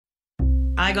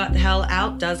I Got the Hell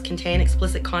Out does contain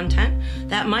explicit content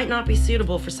that might not be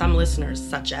suitable for some listeners,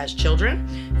 such as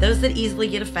children, those that easily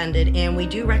get offended, and we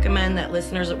do recommend that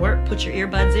listeners at work put your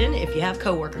earbuds in if you have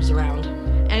coworkers around.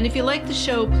 And if you like the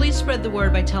show, please spread the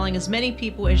word by telling as many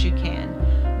people as you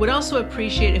can. Would also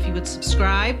appreciate if you would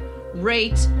subscribe,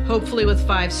 rate, hopefully with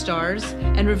 5 stars,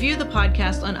 and review the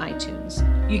podcast on iTunes.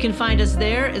 You can find us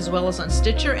there as well as on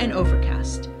Stitcher and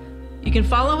Overcast. You can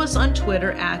follow us on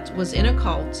Twitter at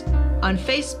WasInACult, on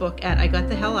Facebook at I Got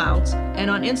the Hell Out, and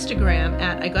on Instagram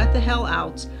at I Got the Hell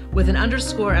Out with an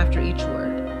underscore after each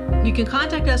word. You can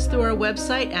contact us through our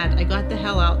website at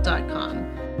IGotTheHellOut.com.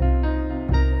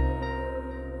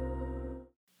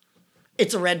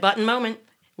 It's a red button moment.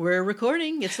 We're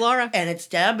recording. It's Laura. And it's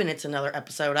Deb, and it's another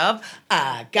episode of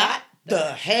I Got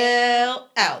the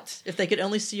Hell Out. If they could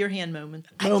only see your hand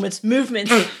movements.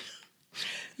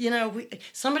 You know,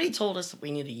 somebody told us that we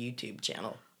need a YouTube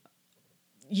channel.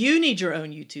 You need your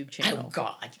own YouTube channel. Oh,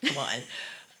 God. Come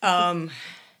on.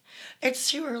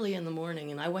 It's too early in the morning,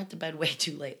 and I went to bed way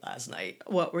too late last night.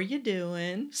 What were you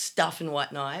doing? Stuff and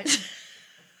whatnot.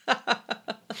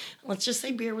 Let's just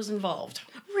say beer was involved.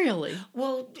 Really?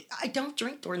 Well, I don't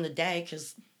drink during the day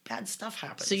because bad stuff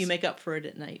happens. So you make up for it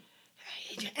at night.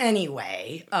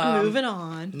 Anyway. Moving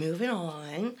on. We're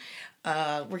going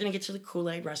to get to the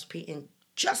Kool-Aid recipe in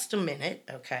just a minute,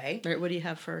 okay? All right, what do you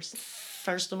have first?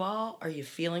 First of all, are you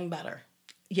feeling better?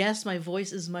 Yes, my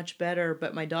voice is much better,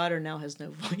 but my daughter now has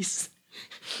no voice.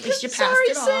 At least you passed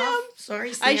it off.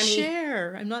 Sorry, Sammy. I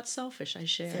share. I'm not selfish. I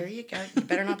share. There you go. You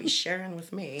better not be sharing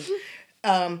with me.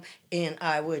 And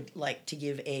I would like to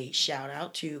give a shout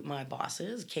out to my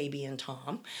bosses, KB and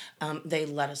Tom. They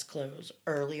let us close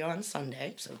early on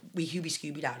Sunday, so we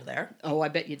Scoobied out of there. Oh, I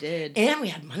bet you did. And we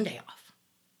had Monday off,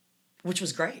 which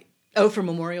was great. Oh, for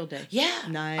Memorial Day. Yeah.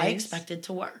 Nice. I expected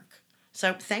to work.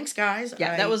 So thanks, guys.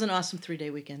 Yeah, that was an awesome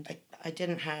 3-day weekend. I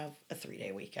didn't have a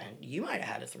 3-day weekend. You might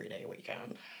have had a 3-day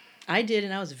weekend. I did,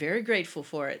 and I was very grateful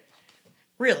for it.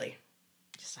 Really?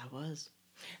 Yes, I was.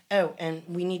 Oh, and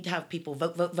we need to have people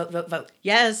vote.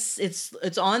 Yes,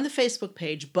 it's on the Facebook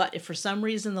page, but if for some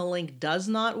reason the link does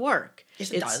not work.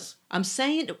 Yes, it does. I'm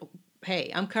saying,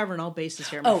 hey, I'm covering all bases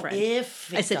here, my friend.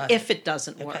 If it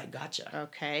doesn't work. Okay, gotcha.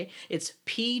 Okay, it's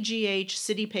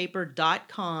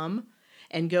pghcitypaper.com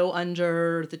and go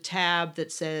under the tab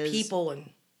that says... People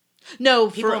and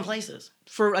places.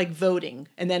 For like voting,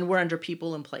 and then we're under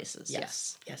people and places.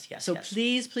 Yes. So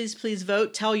please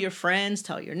vote. Tell your friends,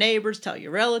 tell your neighbors, tell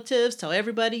your relatives, tell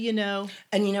everybody you know.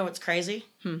 And you know what's crazy?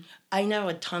 I know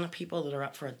a ton of people that are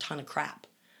up for a ton of crap.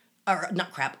 Or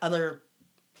not crap, other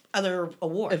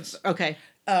awards. Okay.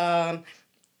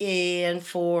 And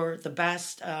for the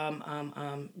best,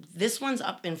 this one's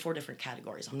up in 4 different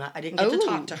categories. I didn't get to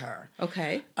talk to her.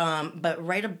 Okay. But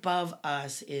right above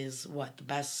us is the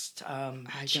best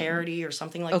charity or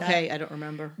something like that. Okay, I don't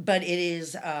remember. But it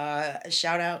is a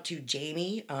shout out to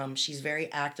Jamie. She's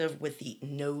very active with the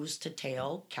Nose to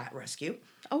Tail Cat Rescue.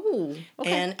 Oh,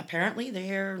 okay. And apparently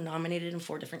they're nominated in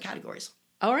 4 different categories.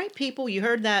 All right, people, you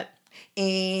heard that.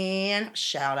 And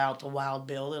shout out to Wild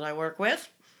Bill that I work with.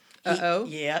 Uh-oh.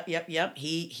 Yep.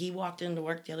 He walked into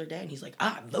work the other day and he's like,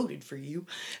 I voted for you.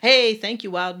 Hey, thank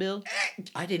you, Wild Bill.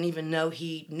 I didn't even know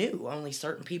he knew. Only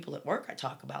certain people at work I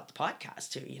talk about the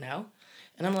podcast to, you know?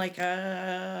 And I'm like,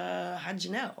 how'd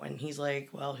you know? And he's like,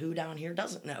 well, who down here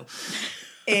doesn't know?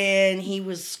 And he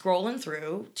was scrolling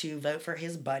through to vote for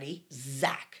his buddy,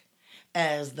 Zach,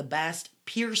 as the best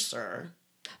piercer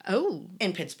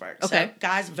in Pittsburgh. Okay. So,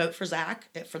 guys, vote for Zach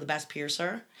for the best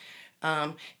piercer.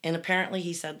 And apparently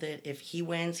he said that if he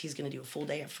wins, he's going to do a full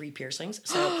day of free piercings.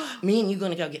 So me and you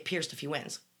going to go get pierced if he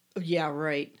wins. Yeah,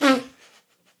 right.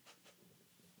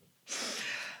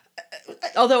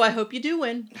 Although I hope you do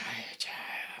win.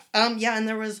 Yeah, and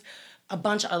there was a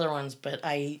bunch of other ones, but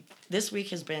this week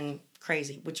has been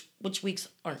crazy. Which weeks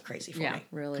aren't crazy for me? Yeah,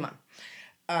 really. Come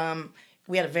on.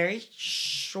 We had a very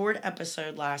short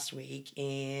episode last week,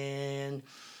 and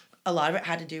a lot of it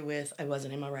had to do with I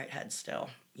wasn't in my right head still.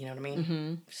 You know what I mean?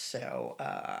 Mm-hmm. So,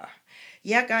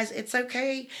 yeah, guys, it's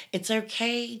okay. It's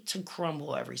okay to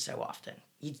crumble every so often.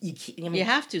 You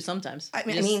have to sometimes. I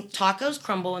mean, tacos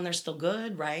crumble and they're still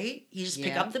good, right? You just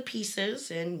pick up the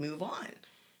pieces and move on,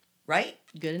 right?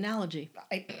 Good analogy.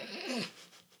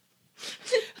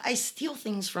 I steal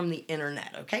things from the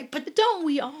internet, okay? But don't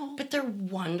we all? But they're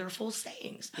wonderful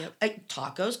sayings. Yep.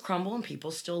 Tacos crumble and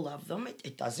people still love them.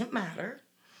 It doesn't matter.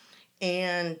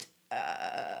 And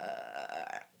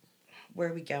where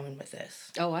are we going with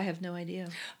this? Oh, I have no idea.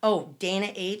 Oh,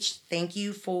 Dana H., thank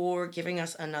you for giving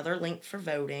us another link for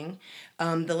voting.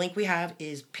 The link we have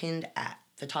is pinned at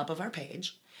the top of our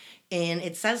page. And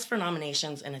it says for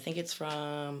nominations, and I think it's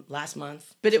from last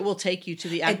month. But it will take you to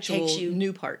the actual takes you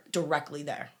new part. Directly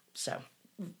there. So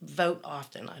vote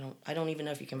often. I don't even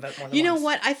know if you can vote more than once. You know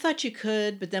what? I thought you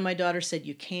could, but then my daughter said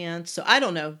you can't. So I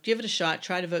don't know. Give it a shot.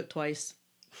 Try to vote twice.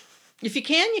 If you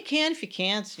can, you can. If you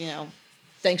can't,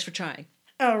 thanks for trying.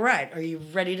 All right. Are you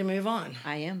ready to move on?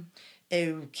 I am.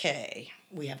 Okay.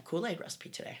 We have a Kool-Aid recipe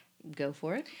today. Go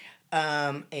for it.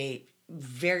 A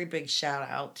very big shout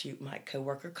out to my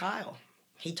coworker Kyle.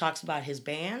 He talks about his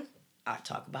band. I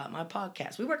talk about my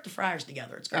podcast. We work the fryers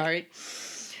together. It's great. All right.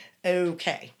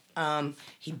 Okay.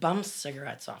 He bums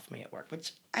cigarettes off me at work,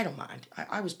 which I don't mind.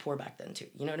 I was poor back then too.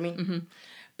 You know what I mean? Mm-hmm.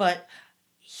 But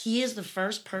he is the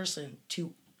first person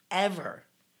to ever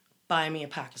buy me a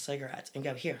pack of cigarettes and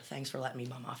go, here, thanks for letting me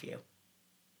bum off you.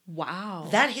 Wow.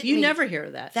 That hit you me. never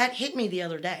hear that. That hit me the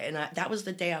other day. And that was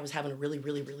the day I was having a really,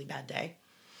 really, really bad day.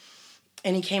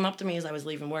 And he came up to me as I was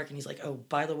leaving work, and he's like, oh,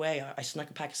 by the way, I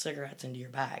snuck a pack of cigarettes into your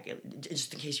bag,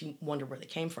 just in case you wonder where they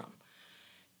came from.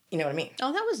 You know what I mean?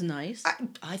 Oh, that was nice.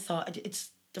 I thought it's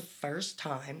the first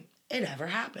time it ever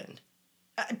happened.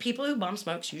 People who bum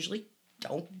smokes usually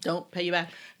don't pay you back.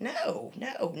 No.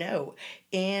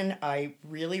 And I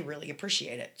really, really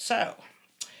appreciate it. So,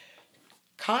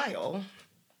 Kyle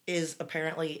is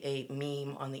apparently a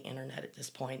meme on the internet at this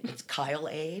point. It's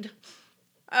Kyle-Aid.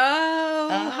 Oh,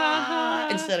 haha.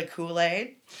 Instead of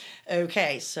Kool-Aid.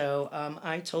 Okay, so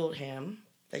I told him,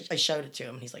 I showed it to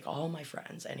him, and he's like, all my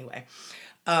friends. Anyway,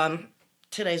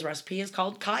 today's recipe is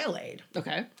called Kyle-Aid.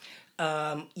 Okay.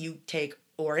 You take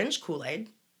orange Kool-Aid.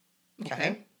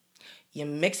 Okay. You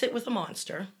mix it with a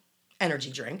Monster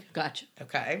energy drink. Gotcha.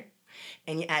 Okay.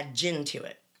 And you add gin to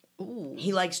it. Ooh.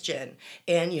 He likes gin.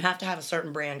 And you have to have a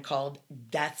certain brand called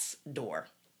Death's Door.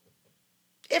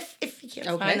 If you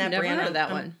can't find that never brand, heard of that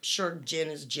I'm one. sure gin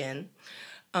is gin.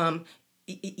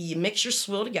 You mix your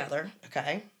swill together,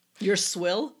 okay? Your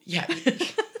swill? Yeah.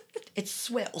 It's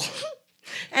swill.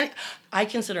 And I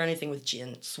consider anything with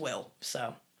gin swill,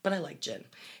 but I like gin.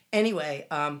 Anyway,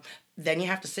 then you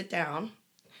have to sit down.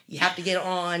 You have to get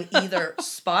on either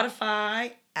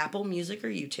Spotify, Apple Music, or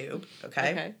YouTube,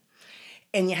 okay?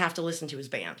 And you have to listen to his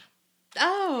band.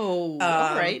 Oh,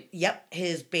 all right. Yep,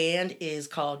 his band is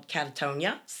called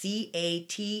Catatonia,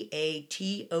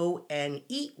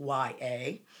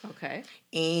 Catatonea. Okay.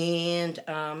 And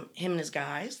him and his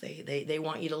guys, they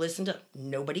want you to listen to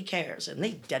Nobody Cares, and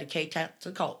they dedicate that to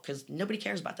the cult because nobody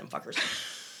cares about them fuckers.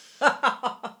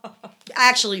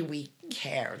 Actually, we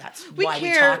care. That's why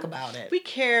we talk about it. We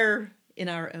care in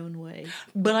our own way.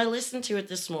 But I listened to it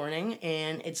this morning,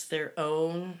 and it's their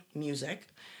own music.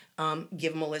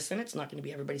 Give them a listen. It's not going to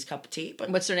be everybody's cup of tea. But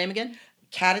what's their name again?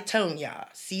 Catatonia.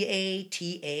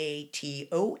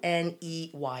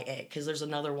 Catatonea. Because there's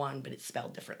another one, but it's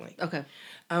spelled differently. Okay.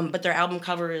 But their album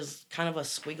cover is kind of a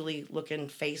squiggly looking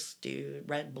face, dude.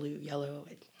 Red, blue, yellow.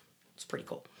 It's pretty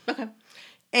cool. Okay.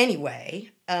 Anyway,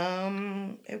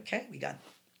 okay, we got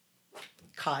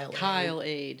Kyle-Aid.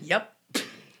 Kyle-Aid. Yep.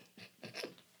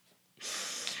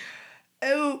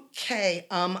 Okay,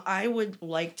 I would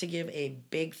like to give a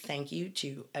big thank you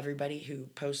to everybody who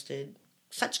posted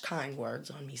such kind words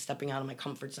on me stepping out of my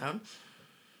comfort zone.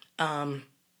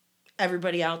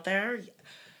 Everybody out there,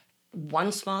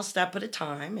 one small step at a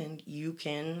time, and you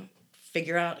can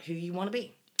figure out who you want to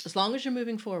be. As long as you're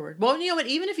moving forward. Well, you know what?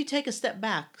 Even if you take a step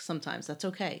back, sometimes that's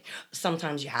okay.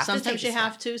 Sometimes you have to. Sometimes you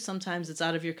have to. Sometimes it's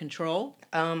out of your control.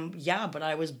 Yeah, but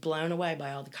I was blown away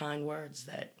by all the kind words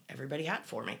that everybody had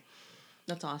for me.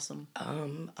 That's awesome.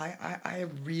 I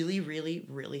really, really,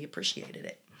 really appreciated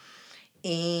it.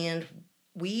 And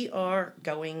we are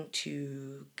going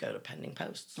to go to Pending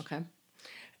Posts. Okay.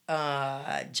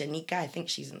 Janika, I think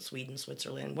she's in Sweden,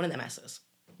 Switzerland, one of them S's.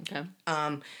 Okay.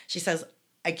 She says,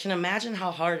 I can imagine how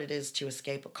hard it is to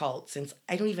escape a cult since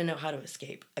I don't even know how to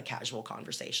escape a casual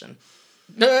conversation.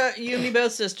 You and me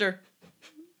both, sister.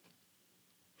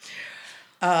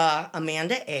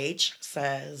 Amanda H.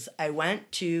 says, I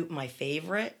went to my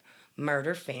favorite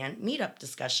murder fan meetup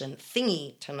discussion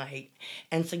thingy tonight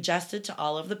and suggested to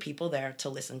all of the people there to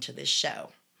listen to this show.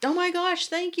 Oh my gosh,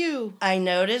 thank you. I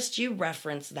noticed you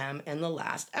referenced them in the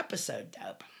last episode,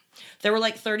 Deb. There were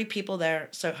like 30 people there,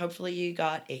 so hopefully you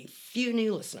got a few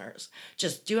new listeners.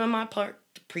 Just doing my part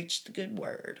to preach the good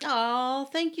word. Oh,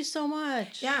 thank you so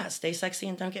much. Yeah, stay sexy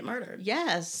and don't get murdered.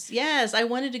 Yes. I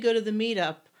wanted to go to the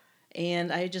meetup,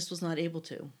 and I just was not able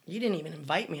to. You didn't even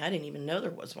invite me. I didn't even know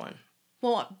there was one.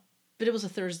 Well, but it was a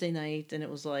Thursday night, and it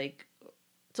was like,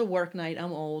 it's a work night.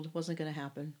 I'm old. Wasn't going to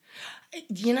happen.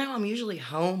 You know, I'm usually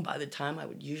home by the time I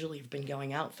would usually have been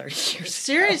going out 30 years ago.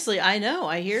 Seriously, I know.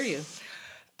 I hear you.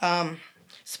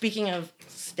 Speaking of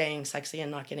staying sexy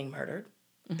and not getting murdered,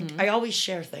 I always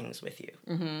share things with you,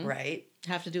 right?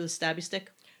 Have to do with stabby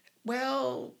stick?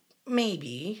 Well,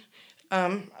 maybe.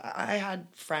 I had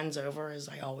friends over, as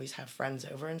I always have friends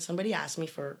over, and somebody asked me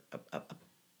for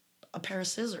a pair of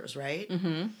scissors, right?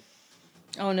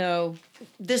 Oh, no.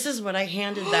 This is what I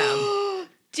handed them.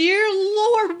 Dear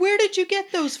Lord, where did you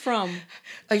get those from?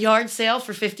 A yard sale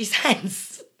for 50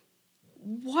 cents.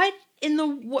 What in the...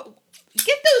 What?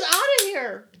 Get those out of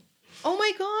here. Oh,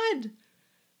 my God.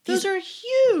 Those are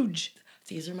huge.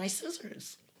 These are my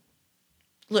scissors.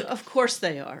 Look. Of course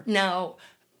they are. Now,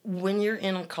 when you're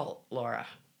in a cult, Laura,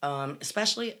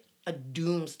 especially a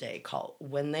doomsday cult,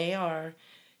 when they are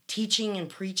teaching and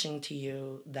preaching to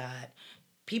you that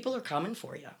people are coming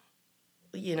for you,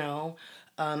 you know,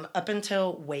 up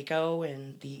until Waco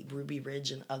and the Ruby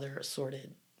Ridge and other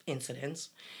assorted incidents,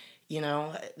 you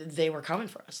know, they were coming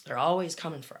for us. They're always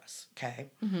coming for us, okay?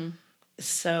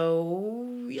 So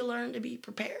you learn to be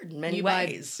prepared in many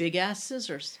ways. Buy big-ass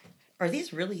scissors. Are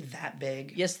these really that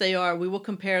big? Yes, they are. We will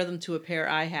compare them to a pair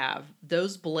I have.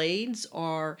 Those blades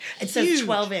are It huge. says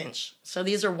 12-inch. So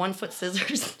these are 1-foot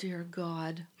scissors. Dear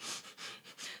God.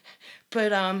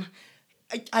 But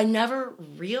I never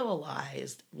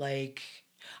realized, like,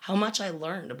 how much I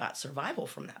learned about survival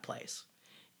from that place.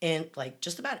 And, like,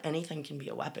 just about anything can be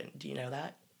a weapon. Do you know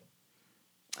that?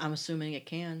 I'm assuming it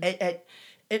can.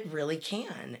 It really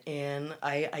can. And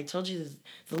I told you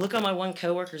the look on my one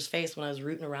coworker's face when I was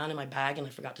rooting around in my bag and I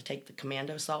forgot to take the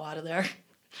commando saw out of there.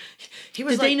 He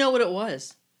was Did they know what it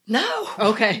was? No.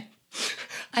 Okay.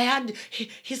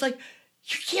 He's like,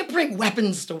 you can't bring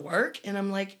weapons to work. And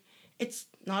I'm like, it's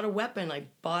not a weapon. I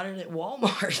bought it at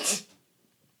Walmart.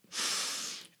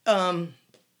 I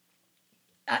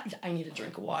need a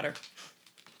drink of water.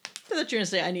 I thought you were going to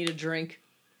say, I need a drink.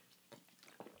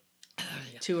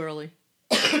 Too early.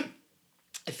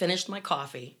 I finished my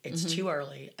coffee. It's too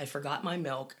early. I forgot my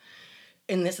milk.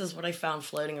 And this is what I found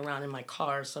floating around in my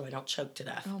car so I don't choke to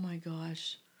death. Oh my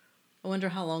gosh. I wonder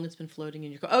how long it's been floating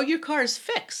in your car. Oh, your car is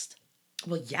fixed.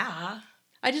 Well, yeah.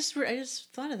 I just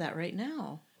thought of that right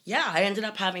now. Yeah, I ended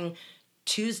up having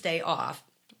Tuesday off.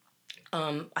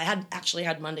 I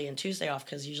had Monday and Tuesday off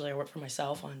because usually I work for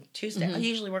myself on Tuesday. I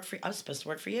was supposed to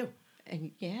work for you.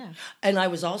 And yeah. And I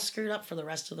was all screwed up for the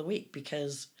rest of the week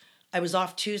because I was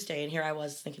off Tuesday and here I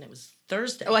was thinking it was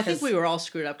Thursday. Oh, I think we were all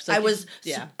screwed up because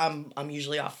I'm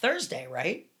usually off Thursday,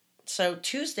 right? So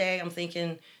Tuesday, I'm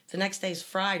thinking the next day's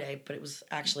Friday, but it was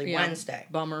actually Wednesday.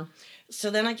 Bummer.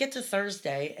 So then I get to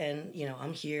Thursday and, you know,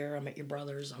 I'm here, I'm at your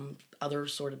brother's, I'm other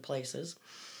sorted places.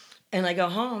 And I go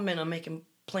home and I'm making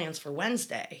plans for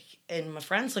Wednesday. And my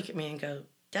friends look at me and go,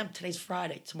 Deb, today's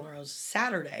Friday, tomorrow's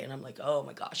Saturday. And I'm like, oh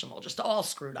my gosh, I'm all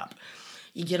screwed up.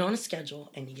 You get on a schedule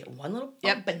and you get one little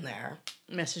bump in there.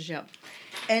 Messes you up.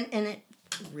 And it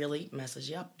really messes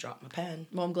you up. Drop my pen.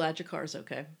 Well, I'm glad your car's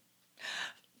okay.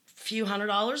 Few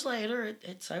 $100 later,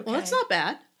 it's okay. Well, that's not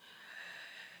bad.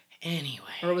 Anyway.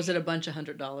 Or was it a bunch of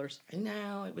 $100?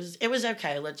 No, it was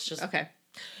okay. Let's just... Okay.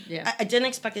 Yeah. I didn't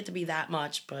expect it to be that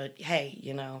much, but hey,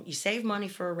 you know, you save money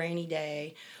for a rainy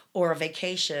day or a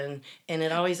vacation, and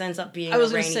it always ends up being a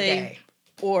rainy day.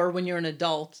 Or when you're an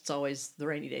adult, it's always the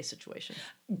rainy day situation.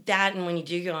 That, and when you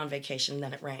do go on vacation,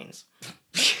 then it rains.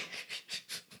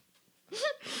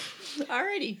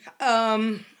 Alrighty.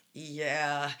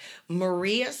 Yeah.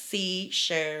 Maria C.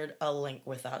 shared a link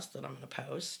with us that I'm going to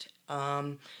post.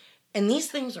 And these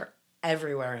things are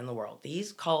everywhere in the world.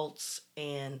 These cults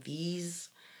and these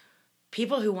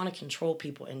people who want to control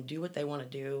people and do what they want to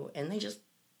do, and they just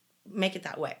make it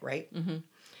that way, right?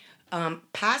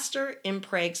 Pastor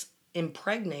impregnates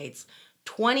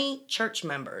 20 church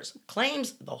members,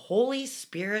 claims the Holy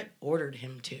Spirit ordered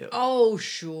him to. Oh,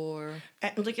 sure.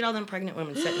 And look at all them pregnant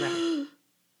women sitting there.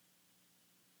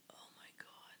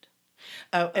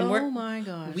 My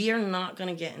gosh. We are not going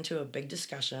to get into a big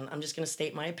discussion. I'm just going to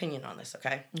state my opinion on this,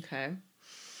 okay? Okay.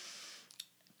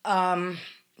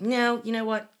 No, you know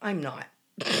what? I'm not.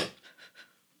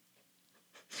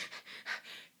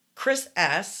 Chris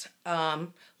S.,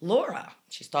 Laura,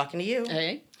 she's talking to you.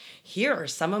 Hey. Here are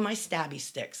some of my stabby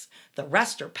sticks. The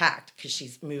rest are packed because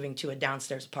she's moving to a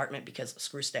downstairs apartment because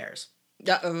screw stairs.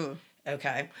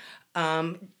 Okay.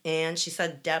 And she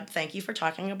said, Deb, thank you for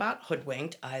talking about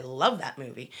Hoodwinked. I love that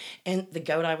movie. And the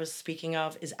goat I was speaking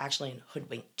of is actually in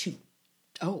Hoodwinked 2.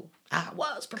 Oh. I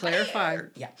was prepared. Clarify.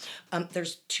 Yeah.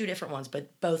 There's 2 different ones,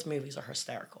 but both movies are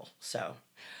hysterical. So,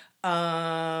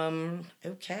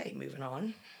 okay, moving on.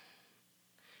 You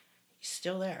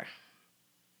still there?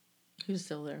 Who's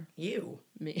still there? You.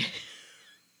 Me.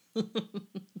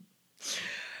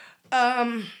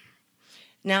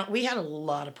 Now, we had a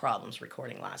lot of problems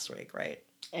recording last week, right?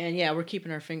 And yeah, we're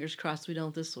keeping our fingers crossed we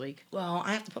don't this week. Well,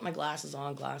 I have to put my glasses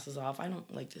on, glasses off. I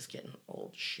don't like this getting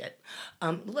old shit.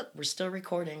 Look, we're still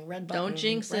recording. Red button. Don't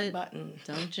jinx red it. Button.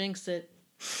 Don't jinx it.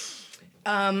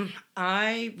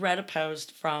 I read a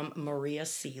post from Maria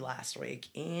C. last week,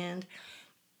 and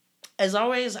as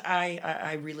always,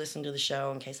 I re-listen to the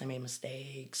show in case I made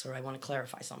mistakes or I want to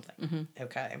clarify something. Mm-hmm.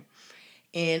 Okay.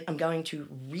 And I'm going to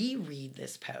reread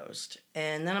this post,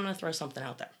 and then I'm going to throw something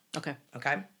out there. Okay.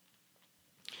 Okay?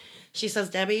 She says,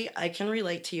 Debbie, I can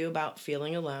relate to you about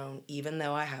feeling alone, even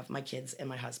though I have my kids and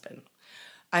my husband.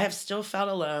 I have still felt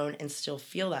alone and still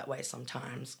feel that way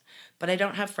sometimes, but I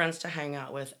don't have friends to hang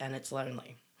out with, and it's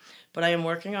lonely. But I am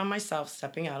working on myself,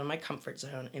 stepping out of my comfort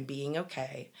zone and being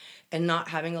okay, and not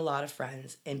having a lot of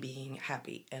friends and being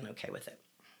happy and okay with it.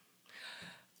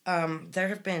 There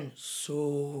have been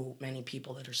so many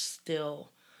people that are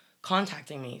still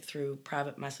contacting me through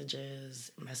private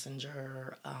messages,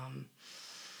 Messenger,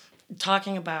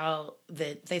 talking about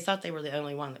that they thought they were the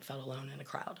only one that felt alone in a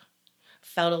crowd.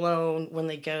 Felt alone when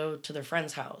they go to their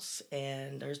friend's house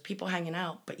and there's people hanging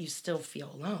out, but you still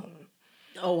feel alone.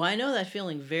 Oh, I know that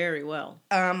feeling very well.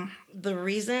 The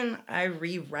reason I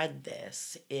reread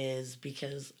this is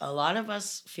because a lot of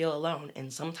us feel alone,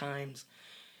 and sometimes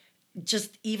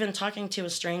just even talking to a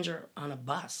stranger on a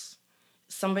bus,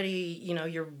 somebody,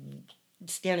 you're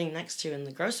standing next to in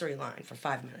the grocery line for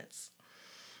 5 minutes.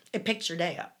 It picks your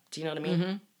day up. Do you know what I mean?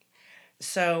 Mm-hmm.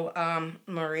 So,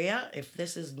 Maria, if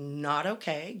this is not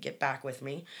okay, get back with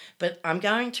me. But I'm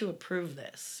going to approve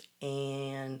this.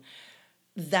 And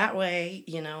that way,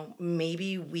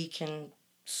 maybe we can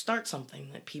start something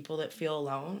that people that feel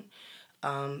alone,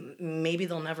 maybe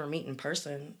they'll never meet in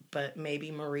person, but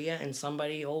maybe Maria and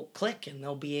somebody will click and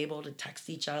they'll be able to text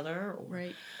each other or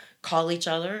call each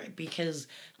other, because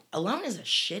alone is a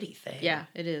shitty thing. Yeah,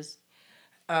 it is.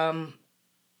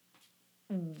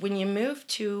 When you move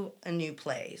to a new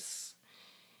place,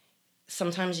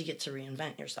 sometimes you get to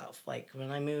reinvent yourself. Like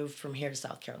when I moved from here to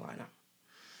South Carolina,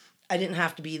 I didn't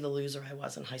have to be the loser I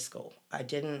was in high school. I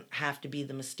didn't have to be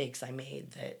the mistakes I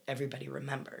made that everybody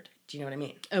remembered. Do you know what I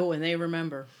mean? Oh, and they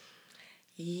remember.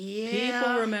 Yeah.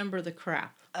 People remember the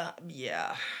crap.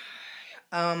 Yeah.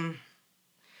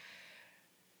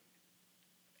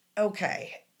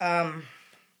 Okay.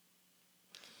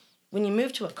 When you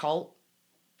move to a cult,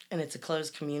 and it's a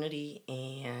closed community,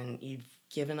 and you've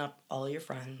given up all your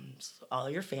friends, all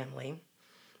your family,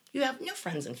 you have no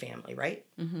friends and family, right?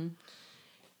 Mm-hmm.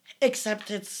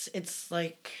 Except it's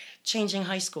like changing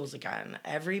high schools again.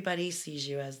 Everybody sees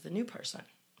you as the new person.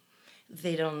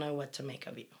 They don't know what to make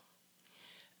of you.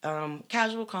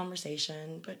 Casual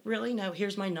conversation, but really, no,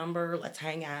 here's my number, let's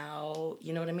hang out,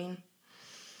 you know what I mean?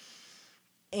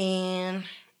 And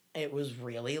it was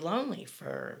really lonely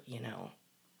for,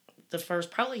 the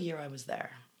first probably year I was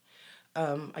there.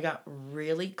 I got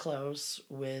really close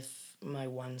with my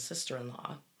one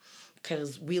sister-in-law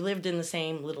because we lived in the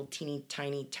same little teeny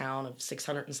tiny town of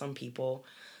 600 and some people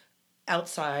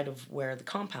outside of where the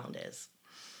compound is.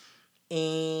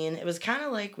 And it was kind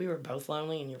of like we were both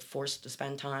lonely and you're forced to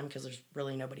spend time because there's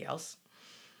really nobody else.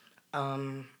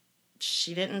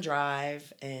 She didn't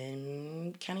drive,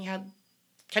 and Kenny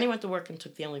went to work and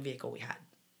took the only vehicle we had.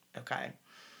 Okay.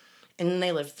 And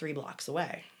they lived 3 blocks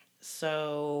away.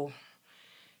 So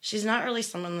she's not really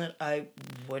someone that I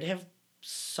would have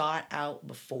sought out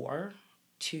before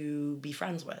to be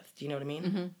friends with. Do you know what I mean?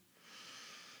 Mm-hmm.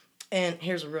 And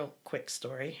here's a real quick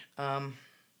story. I'd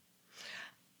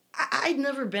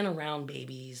never been around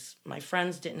babies. My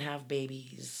friends didn't have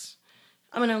babies.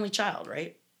 I'm an only child,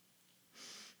 right?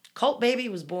 Colt baby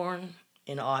was born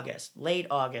in August, late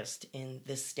August in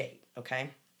this state, okay?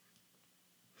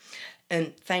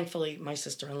 And thankfully, my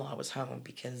sister-in-law was home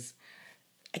because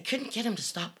I couldn't get him to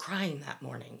stop crying that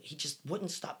morning. He just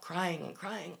wouldn't stop crying and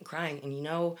crying and crying. And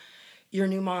you're a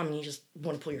new mom and you just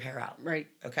want to pull your hair out. Right.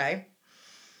 Okay?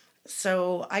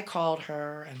 So I called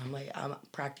her and I'm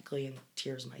practically in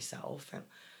tears myself. And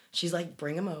she's like,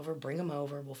 bring him over,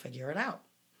 we'll figure it out.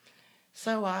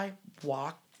 So I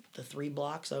walked the 3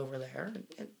 blocks over there.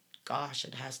 And gosh,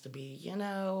 it has to be,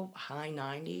 high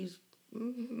 90s.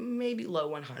 Maybe low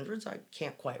 100s. I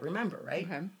can't quite remember, right?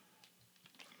 Okay.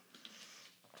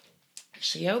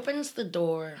 She opens the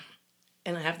door,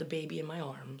 and I have the baby in my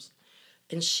arms,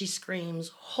 and she screams,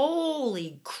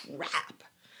 "Holy crap!"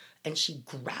 And she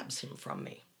grabs him from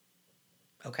me.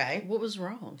 Okay? What was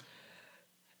wrong?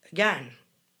 Again,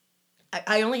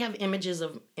 I only have images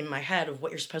in my head of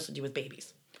what you're supposed to do with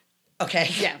babies. Okay?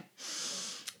 Yeah.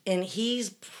 And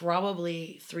he's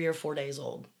probably 3 or 4 days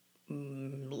old.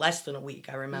 Less than a week,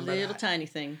 I remember Little that. tiny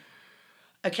thing.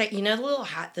 Okay, you know the little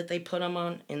hat that they put him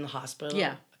on in the hospital?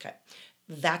 Yeah. Okay.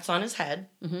 That's on his head.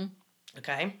 Mm-hmm.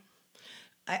 Okay.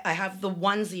 I have the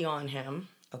onesie on him.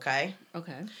 Okay.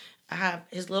 Okay. I have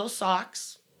his little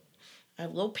socks. I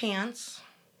have little pants.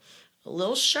 A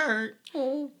little shirt.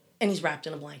 Oh. And he's wrapped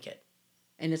in a blanket.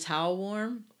 And it's how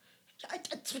warm?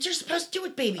 That's what you're supposed to do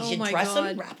with babies. Oh You my dress God.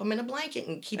 them, wrap them in a blanket,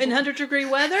 and keep In them. 100-degree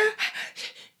weather?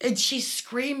 And she's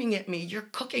screaming at me, "You're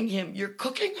cooking him. You're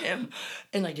cooking him."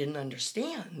 And I didn't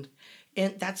understand.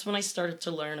 And that's when I started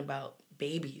to learn about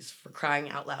babies, for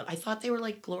crying out loud. I thought they were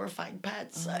like glorified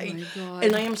pets. Oh my God.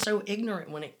 And I am so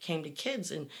ignorant when it came to kids.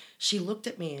 And she looked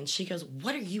at me and she goes,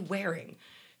 "What are you wearing?"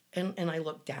 And I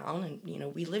looked down, and, you know,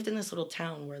 we lived in this little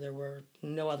town where there were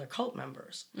no other cult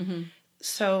members. Mm-hmm.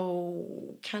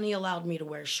 So Kenny allowed me to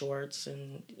wear shorts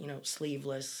and, you know,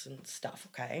 sleeveless and stuff,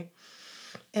 okay?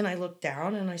 And I looked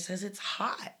down and I says, "It's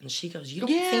hot." And she goes, "You don't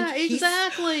think he's..."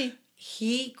 exactly.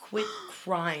 He quit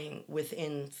crying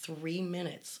within 3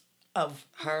 minutes of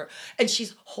her. And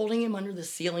she's holding him under the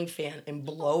ceiling fan and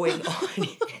blowing on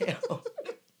him.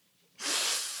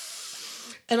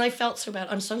 And I felt so bad.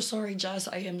 "I'm so sorry, Jess.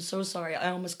 I am so sorry.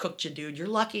 I almost cooked you, dude. You're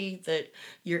lucky that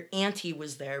your auntie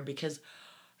was there, because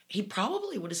he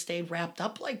probably would have stayed wrapped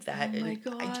up like that." Oh my And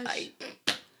gosh.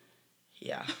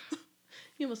 Yeah.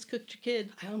 You almost cooked your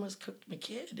kid. I almost cooked my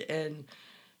kid. And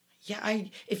yeah,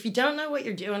 if you don't know what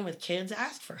you're doing with kids,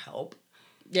 ask for help.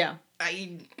 Yeah.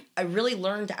 I really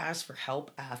learned to ask for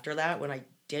help after that, when I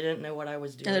didn't know what I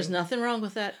was doing. And there's nothing wrong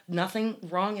with that. Nothing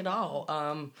wrong at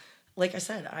all. Like I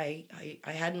said, I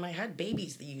had in my head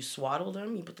babies that you swaddle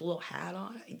them, you put the little hat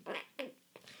on.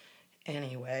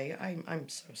 Anyway, I'm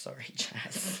so sorry,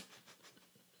 Jess.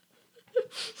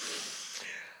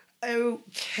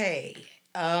 Okay.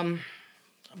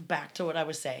 Back to what I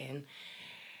was saying.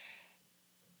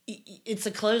 It's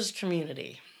a closed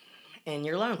community, and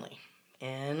you're lonely.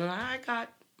 And I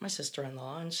got my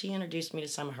sister-in-law, and she introduced me to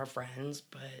some of her friends,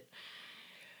 but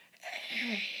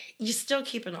you still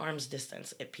keep an arm's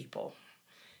distance at people.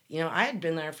 You know, I had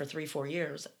been there for 3-4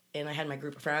 years, and I had my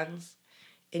group of friends,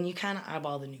 and you kind of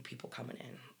eyeball the new people coming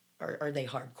in. Are they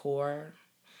hardcore?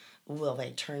 Will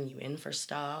they turn you in for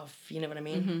stuff? You know what I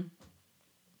mean? Mm-hmm.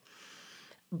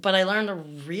 But I learned a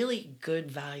really good,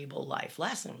 valuable life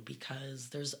lesson, because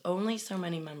there's only so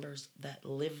many members that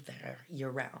live there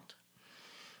year-round.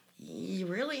 You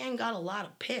really ain't got a lot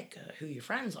of pick who your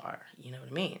friends are. You know what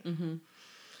I mean? Mm-hmm.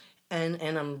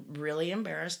 And I'm really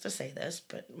embarrassed to say this,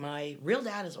 but my real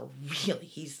dad is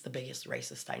he's the biggest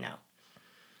racist I know.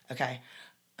 Okay?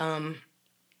 And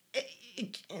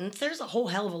there's a whole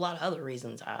hell of a lot of other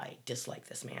reasons I dislike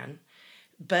this man.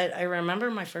 But I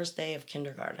remember my first day of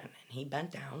kindergarten, and he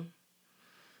bent down.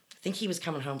 I think he was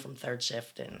coming home from third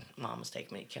shift, and Mom was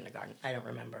taking me to kindergarten. I don't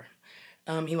remember.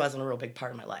 He wasn't a real big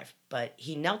part of my life. But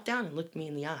he knelt down and looked me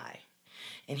in the eye.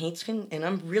 And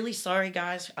I'm really sorry,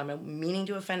 guys. I'm not meaning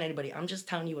to offend anybody. I'm just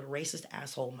telling you what a racist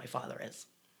asshole my father is.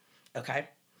 Okay?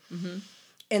 Mm-hmm.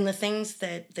 And the things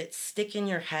that stick in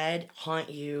your head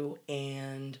haunt you,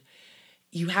 and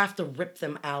you have to rip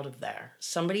them out of there.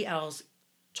 Somebody else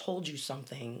told you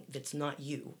something that's not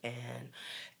you. And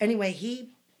anyway, he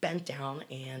bent down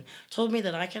and told me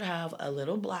that I could have a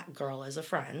little black girl as a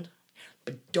friend,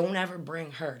 but don't ever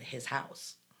bring her to his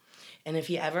house. And if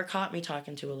he ever caught me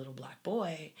talking to a little black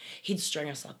boy, he'd string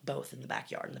us up both in the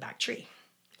backyard in the back tree.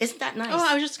 Isn't that nice? Oh,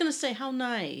 I was just gonna say, how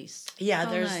nice. Yeah,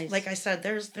 how there's nice. Like I said,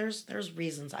 there's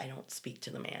reasons I don't speak to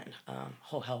the man.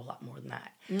 Whole hell of a lot more than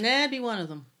that. That'd be one of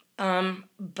them.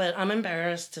 But I'm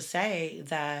embarrassed to say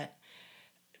that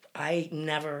I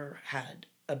never had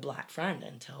a black friend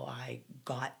until I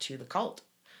got to the cult.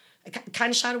 I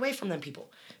kind of shied away from them people.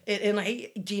 Do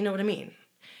you know what I mean?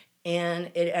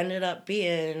 And it ended up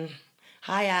being,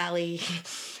 hi, Allie.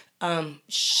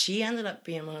 She ended up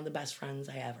being one of the best friends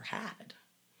I ever had.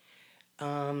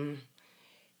 And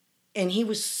he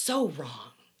was so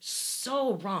wrong.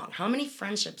 So wrong. How many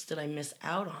friendships did I miss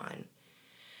out on?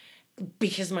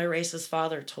 Because my racist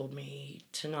father told me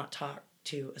to not talk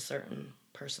to a certain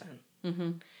person.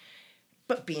 Mm-hmm.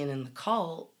 But being in the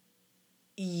cult,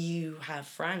 you have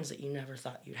friends that you never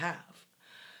thought you'd have.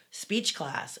 Speech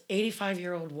class,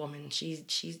 85-year-old woman.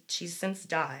 She's since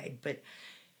died, but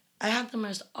I had the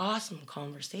most awesome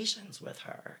conversations with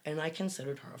her, and I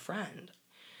considered her a friend.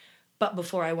 But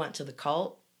before I went to the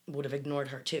cult, would have ignored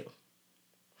her too.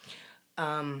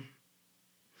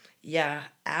 Yeah,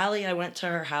 Allie, I went to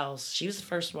her house. She was the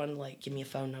first one to, give me a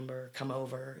phone number, come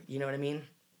over, you know what I mean?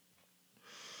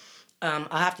 I'll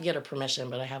have to get her permission,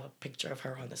 but I have a picture of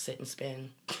her on the sit and spin.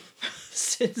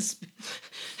 Sit and spin.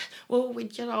 Well,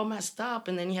 we'd get all messed up,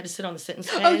 and then you had to sit on the sit and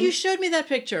spin. Oh, you showed me that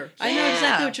picture. I know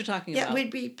exactly what you're talking about. Yeah, we'd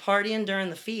be partying during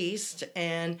the feast,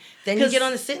 and then you get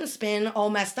on the sit and spin all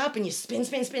messed up, and you spin,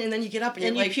 and then you get up,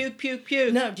 and you're you puke.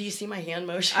 No, do you see my hand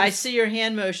motions? I see your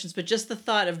hand motions, but just the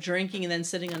thought of drinking and then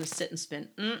sitting on a sit and spin.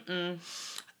 Mm-mm.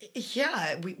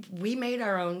 Yeah, we made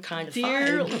our own kind of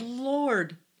Dear fun.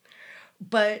 Lord.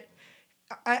 But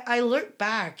I look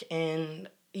back, and,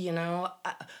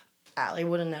 Allie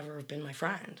would have never have been my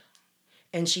friend.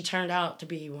 And she turned out to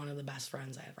be one of the best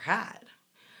friends I ever had.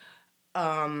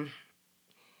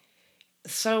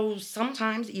 So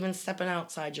sometimes even stepping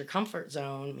outside your comfort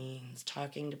zone means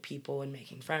talking to people and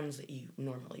making friends that you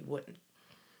normally wouldn't.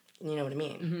 You know what I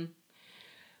mean?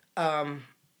 Mm-hmm.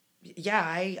 Yeah,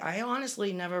 I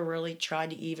honestly never really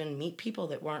tried to even meet people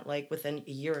that weren't like within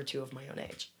a year or two of my own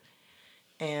age.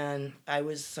 And I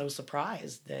was so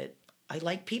surprised that I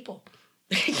like people.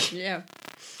 Yeah.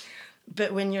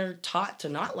 But when you're taught to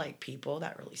not like people,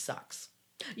 that really sucks.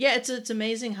 Yeah, it's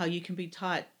amazing how you can be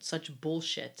taught such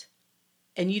bullshit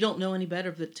and you don't know any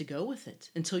better but to go with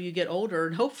it until you get older.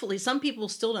 And hopefully some people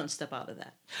still don't step out of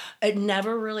that. It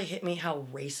never really hit me how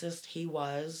racist he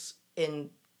was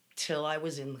until I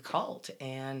was in the cult.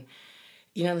 And,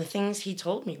 the things he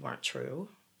told me weren't true.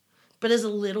 But as a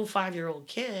little 5-year-old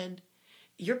kid,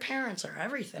 your parents are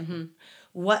everything. Mm-hmm.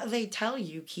 What they tell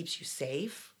you keeps you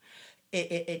safe.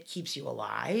 It keeps you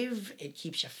alive. It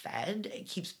keeps you fed. It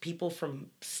keeps people from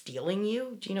stealing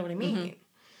you. Do you know what I mean? Mm-hmm.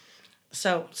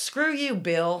 So, screw you,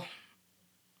 Bill.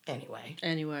 Anyway.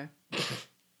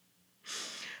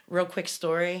 Real quick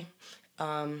story. She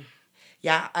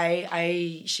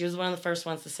was one of the first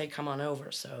ones to say, come on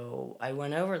over. So, I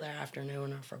went over there after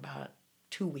knowing her for about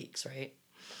 2 weeks, right?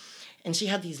 And she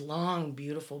had these long,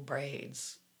 beautiful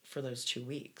braids for those 2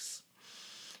 weeks.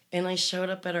 And I showed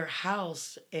up at her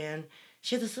house, and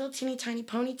she had this little teeny tiny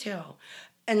ponytail.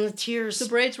 And the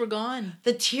braids were gone.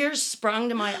 The tears sprung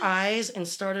to my eyes and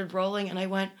started rolling. And I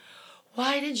went,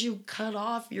 why did you cut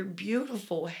off your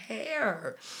beautiful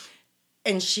hair?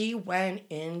 And she went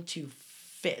into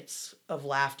fits of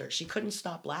laughter. She couldn't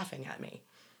stop laughing at me.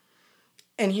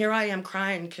 And here I am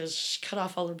crying because she cut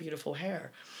off all her beautiful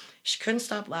hair. She couldn't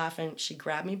stop laughing. She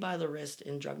grabbed me by the wrist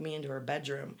and dragged me into her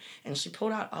bedroom. And she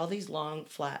pulled out all these long,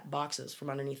 flat boxes from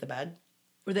underneath the bed.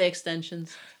 Were they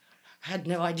extensions? I had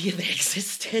no idea they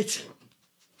existed.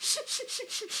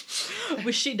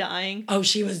 Was she dying? Oh,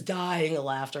 she was dying of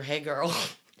laughter. Hey, girl.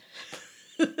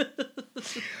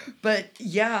 But,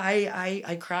 yeah,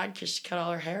 I cried because she cut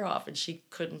all her hair off and she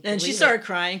couldn't And she started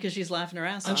crying because she's laughing her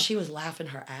ass off. Oh, she was laughing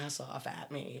her ass off at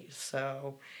me.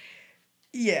 So...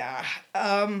 yeah.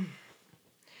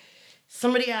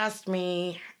 Somebody asked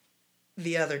me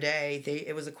the other day,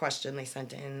 it was a question they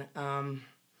sent in,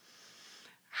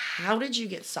 how did you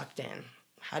get sucked in?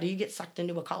 How do you get sucked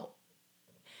into a cult?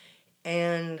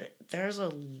 And there's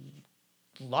a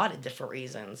lot of different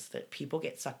reasons that people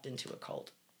get sucked into a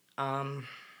cult. I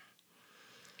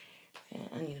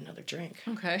need another drink.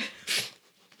 Okay.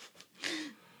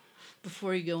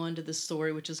 Before you go on to the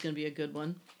story, which is going to be a good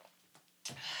one.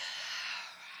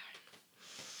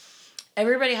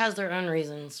 Everybody has their own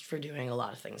reasons for doing a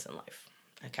lot of things in life.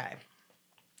 Okay.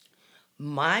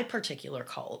 My particular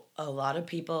cult, a lot of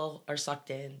people are sucked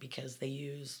in because they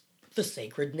use the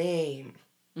sacred name.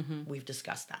 Mm-hmm. We've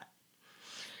discussed that.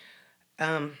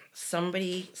 Some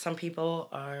people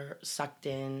are sucked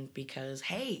in because,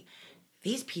 hey,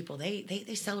 these people, they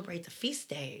celebrate the feast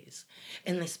days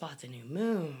and they spot the new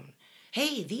moon.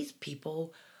 Hey, these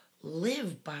people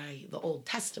live by the Old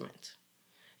Testament.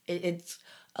 It's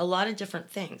a lot of different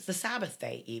things. The Sabbath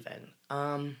day, even.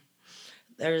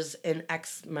 There's an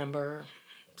ex-member,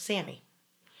 Sammy,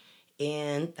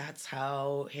 and that's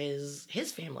how his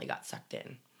family got sucked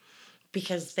in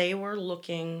because they were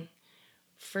looking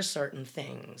for certain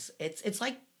things. It's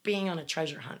like being on a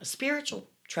treasure hunt, a spiritual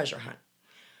treasure hunt.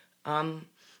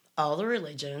 All the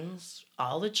religions,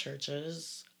 all the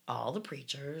churches, all the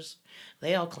preachers,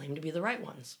 they all claim to be the right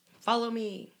ones. Follow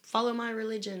me, follow my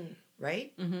religion,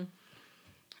 right? Mm-hmm.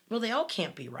 Well, they all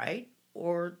can't be right,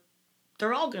 or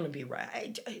they're all going to be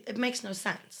right. It makes no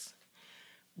sense.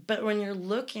 But when you're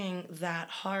looking that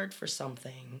hard for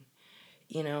something,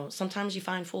 sometimes you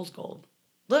find fool's gold.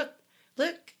 Look.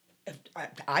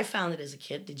 I found it as a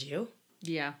kid. Did you?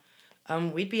 Yeah.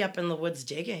 We'd be up in the woods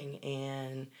digging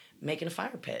and making a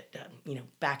fire pit.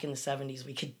 Back in the 70s,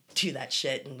 we could do that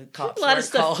shit, and the cops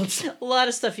weren't called. A lot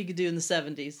of stuff you could do in the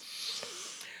 70s.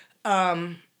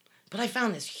 But I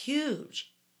found this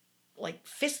huge, like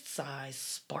fist-sized,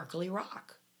 sparkly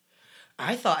rock.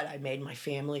 I thought I made my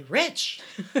family rich.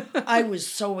 I was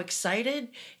so excited,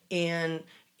 and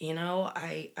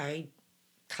I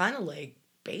kind of like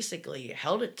basically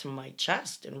held it to my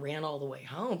chest and ran all the way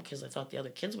home because I thought the other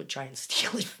kids would try and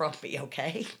steal it from me,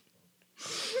 okay?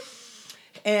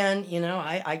 And,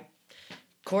 I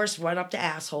of course went up to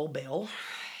asshole Bill.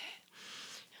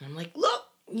 And I'm like, look,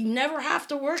 you never have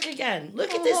to work again.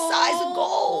 Look at this size of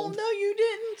gold. No, you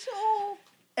didn't. Oh.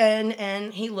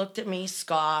 And he looked at me,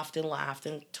 scoffed and laughed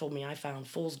and told me I found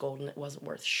fool's gold and it wasn't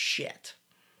worth shit.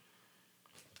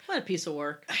 What a piece of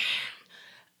work.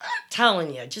 I'm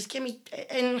telling you, just give me...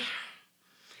 And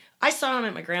I saw him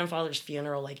at my grandfather's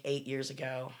funeral like 8 years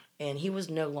ago, and he was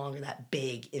no longer that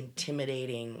big,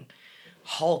 intimidating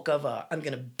hulk of a, I'm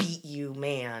going to beat you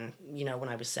man, when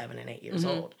I was 7 and 8 years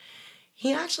old.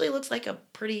 He actually looks like a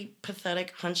pretty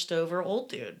pathetic, hunched over old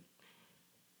dude.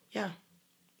 Yeah.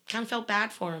 Kind of felt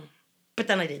bad for him. But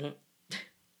then I didn't. Do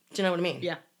you know what I mean?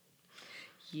 Yeah.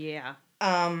 Yeah.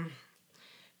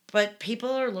 But people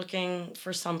are looking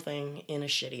for something in a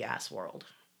shitty ass world.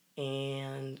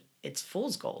 And it's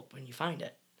fool's gold when you find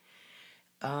it.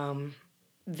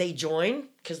 They join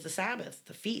because the Sabbath,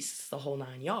 the feasts, the whole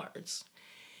 9 yards.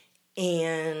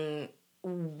 And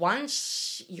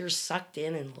once you're sucked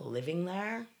in and living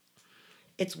there,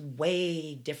 it's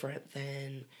way different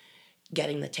than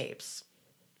getting the tapes.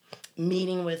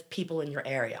 Meeting with people in your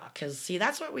area. Because, see,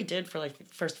 that's what we did for like the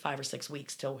first 5 or 6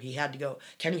 weeks till Kenny had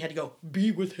to go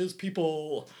be with his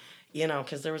people,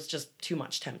 because there was just too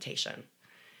much temptation.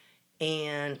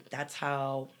 And that's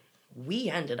how we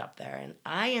ended up there. And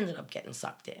I ended up getting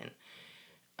sucked in.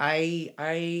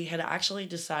 I had actually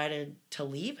decided to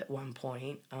leave at one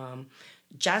point.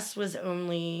 Jess was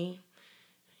only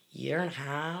a year and a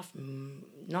half,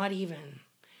 not even.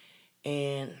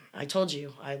 And I told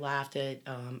you, I laughed at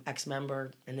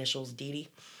ex-member initials Dee Dee.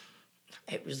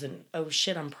 It was oh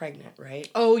shit, I'm pregnant, right?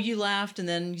 Oh, you laughed, and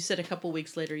then you said a couple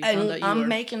weeks later you found out you were... I'm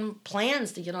making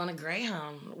plans to get on a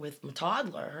Greyhound with my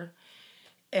toddler,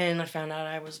 and I found out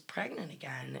I was pregnant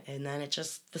again. And then it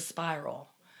just, the spiral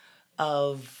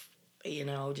of,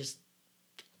 just,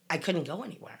 I couldn't go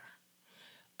anywhere.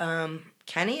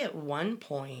 Kenny at one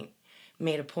point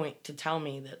made a point to tell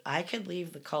me that I could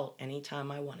leave the cult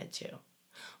anytime I wanted to,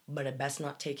 but I best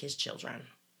not take his children.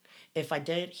 If I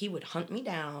did, he would hunt me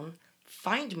down,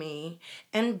 find me,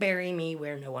 and bury me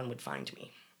where no one would find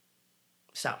me.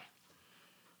 So.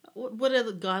 What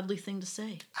a godly thing to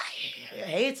say.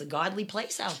 Hey, it's a godly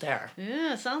place out there.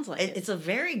 Yeah, it sounds like it. It's a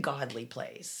very godly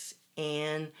place.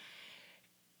 And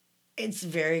it's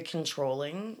very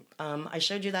controlling. I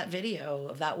showed you that video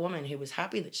of that woman who was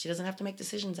happy that she doesn't have to make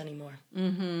decisions anymore.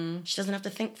 Mm-hmm. She doesn't have to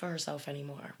think for herself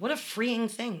anymore. What a freeing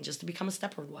thing just to become a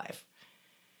Stepford wife.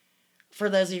 For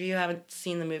those of you who haven't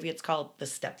seen the movie, it's called The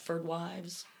Stepford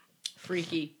Wives.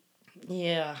 Freaky.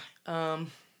 Yeah.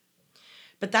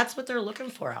 But that's what they're looking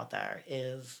for out there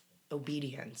is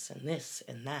obedience and this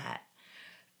and that.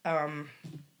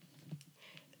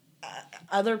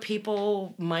 Other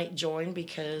people might join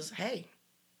because, hey,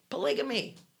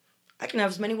 polygamy. I can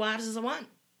have as many wives as I want,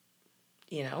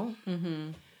 Mm-hmm.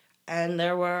 And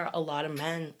there were a lot of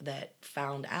men that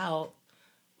found out,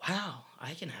 wow,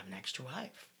 I can have an extra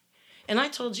wife. And I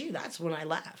told you that's when I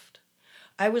left.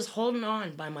 I was holding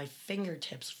on by my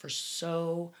fingertips for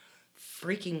so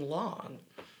freaking long.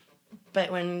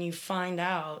 But when you find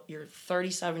out your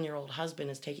 37-year-old husband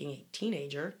is taking a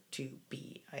teenager to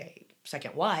be a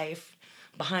second wife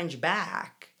behind your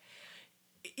back,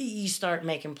 you start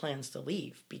making plans to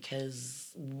leave.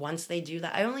 Because once they do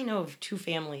that, I only know of 2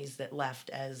 families that left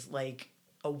as like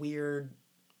a weird,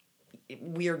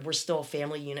 we're still a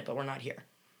family unit, but we're not here.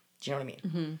 Do you know what I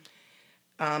mean?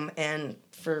 Mm-hmm. And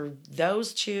for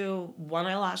those 2, one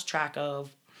I lost track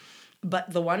of,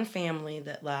 but the one family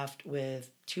that left with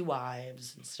 2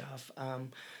 wives and stuff,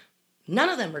 none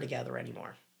of them are together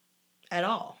anymore at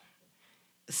all.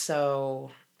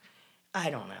 So, I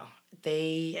don't know.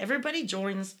 Everybody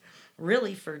joins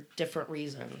really for different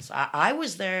reasons. I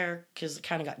was there because I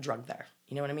kind of got drugged there.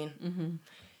 You know what I mean? Mm-hmm.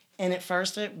 And at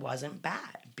first it wasn't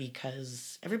bad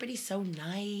because everybody's so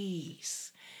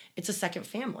nice. It's a second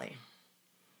family.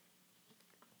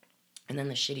 And then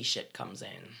the shitty shit comes in.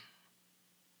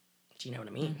 Do you know what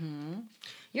I mean? Mm-hmm.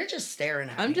 You're just staring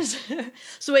at me.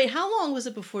 So wait, how long was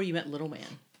it before you met Little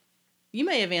Man? You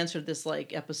may have answered this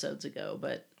like episodes ago,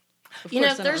 but of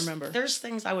course I don't remember. There's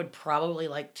things I would probably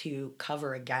like to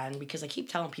cover again because I keep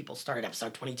telling people start at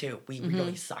episode 22. We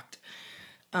really sucked.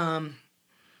 I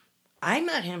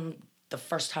met him the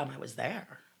first time I was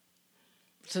there.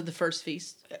 So the first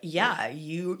feast? Yeah,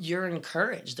 you're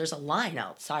encouraged. There's a line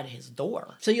outside of his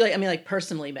door. So you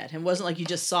personally met him. It wasn't like you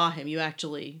just saw him. You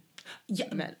actually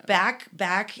met him.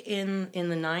 Back in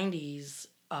the 90s,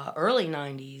 early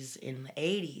 90s, in the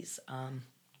 80s,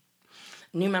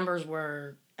 new members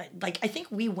were, like, I think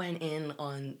we went in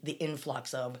on the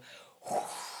influx of,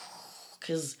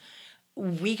 because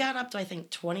we got up to, I think,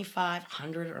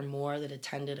 2,500 or more that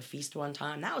attended a feast one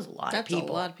time. That was a lot of people. That's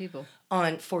a lot of people.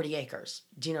 On 40 acres.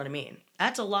 Do you know what I mean?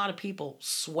 That's a lot of people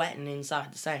sweating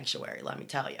inside the sanctuary, let me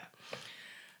tell you.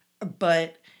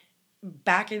 But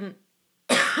back in,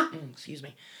 excuse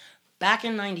me, back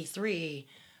in 93,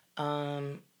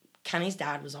 Kenny's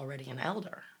dad was already an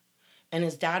elder. And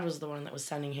his dad was the one that was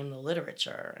sending him the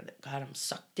literature that got him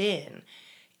sucked in.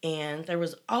 And there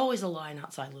was always a line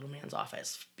outside Little Man's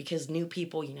office because new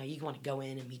people, you know, you want to go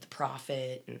in and meet the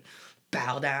prophet and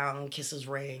bow down, kiss his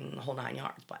ring, the whole 9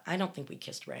 yards. But I don't think we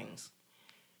kissed rings.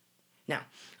 No.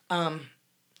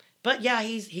 But yeah,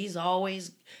 he's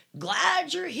always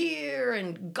glad you're here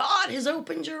and God has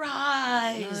opened your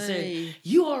eyes. And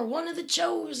you are one of the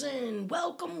chosen.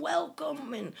 Welcome,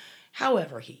 welcome. And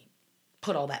however he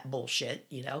put all that bullshit,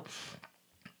 you know.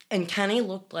 And Kenny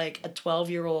looked like a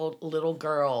 12-year-old little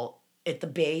girl at the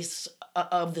base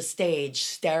of the stage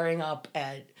staring up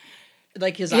at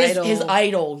like his idol. His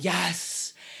idol,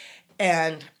 yes.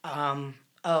 And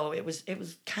it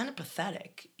was kind of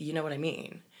pathetic, you know what I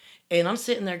mean? And I'm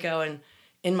sitting there going,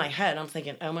 in my head, I'm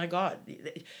thinking, oh my God,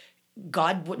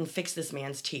 God wouldn't fix this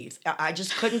man's teeth. I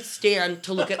just couldn't stand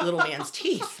to look at Little Man's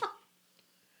teeth.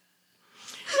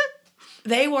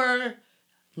 They were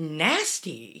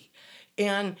nasty.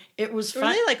 And it was fun.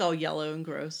 Were they like all yellow and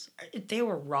gross? They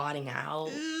were rotting out.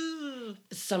 Ugh.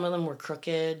 Some of them were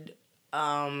crooked.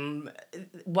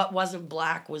 What wasn't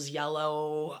black was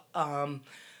yellow.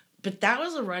 But that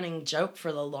was a running joke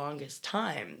for the longest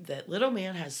time, that Little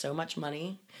Man has so much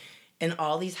money and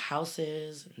all these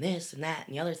houses and this and that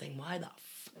and the other thing. Why the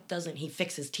doesn't he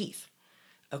fix his teeth?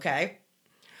 Okay?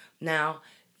 Now,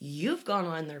 you've gone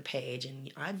on their page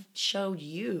and I've showed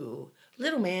you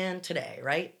Little Man today,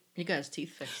 right? He got his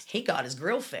teeth fixed. He got his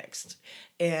grill fixed.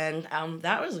 And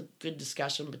that was a good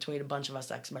discussion between a bunch of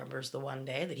us ex-members the one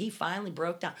day that he finally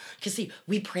broke down. Because, see,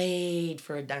 we prayed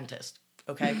for a dentist,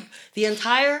 okay? The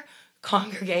entire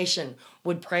congregation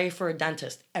would pray for a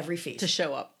dentist every feast. To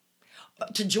show up.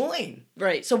 To join.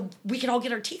 Right. So we could all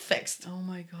get our teeth fixed. Oh,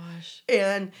 my gosh.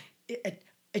 And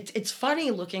it's funny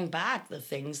looking back, the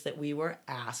things that we were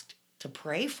asked to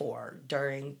pray for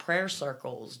during prayer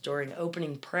circles, during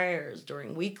opening prayers,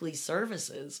 during weekly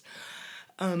services.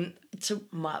 To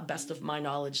my best of my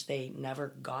knowledge, they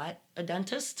never got a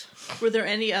dentist. Were there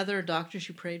any other doctors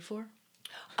you prayed for?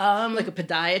 Like a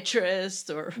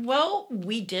podiatrist or... Well,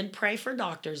 we did pray for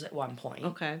doctors at one point.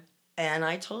 Okay. And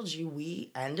I told you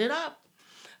we ended up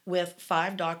with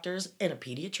 5 doctors and a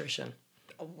pediatrician.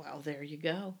 Oh, well, there you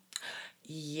go.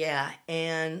 Yeah,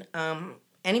 and...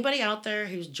 anybody out there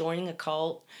who's joining a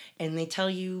cult and they tell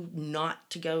you not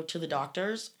to go to the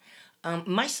doctors,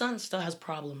 my son still has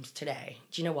problems today.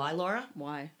 Do you know why, Laura?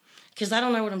 Why? Because I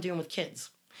don't know what I'm doing with kids.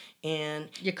 And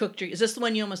you cooked is this the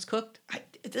one you almost cooked?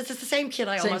 It's the same kid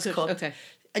I almost cooked. Okay.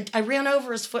 I ran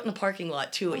over his foot in the parking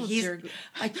lot too. Oh,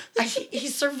 he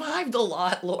survived a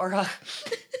lot, Laura.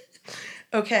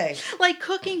 Okay. Like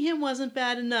cooking him wasn't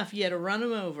bad enough. You had to run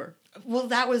him over. Well,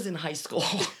 that was in high school.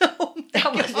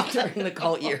 That wasn't during the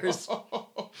cult years.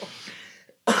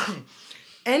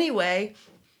 Anyway,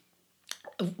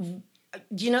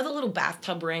 do you know the little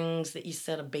bathtub rings that you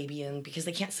set a baby in because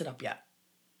they can't sit up yet?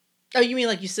 Oh, you mean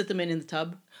like you sit them in the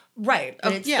tub? Right.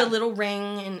 But it's the little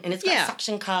ring and it's got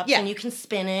suction cups and you can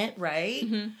spin it, right?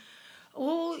 Mm-hmm.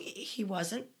 Well, he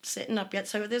wasn't sitting up yet,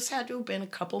 so this had to have been a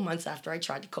couple months after I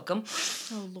tried to cook him.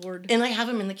 Oh, Lord. And I have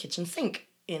him in the kitchen sink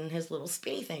in his little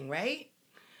spinny thing, right?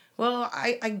 Well,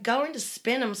 I go in to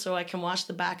spin him so I can wash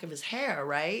the back of his hair,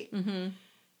 right? Mm-hmm.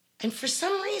 And for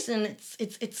some reason,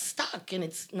 it's stuck and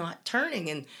it's not turning.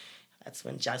 And that's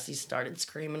when Jesse started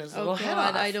screaming his little head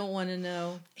off. I don't want to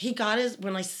know.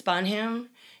 When I spun him,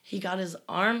 he got his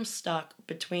arm stuck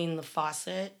between the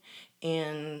faucet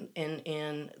and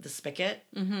the spigot.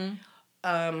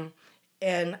 Mm-hmm.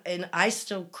 And I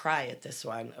still cry at this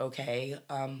one, okay?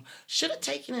 Should have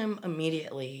taken him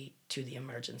immediately to the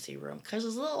emergency room because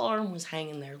his little arm was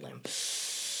hanging there limp.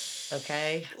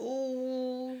 Okay?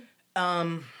 Ooh.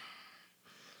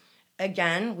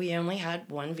 Again, we only had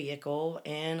one vehicle,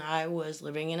 and I was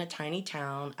living in a tiny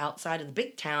town outside of the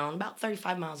big town, about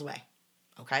 35 miles away.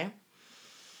 Okay?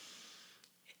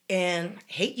 And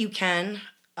hate you, Ken.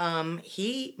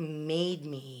 He made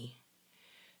me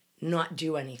not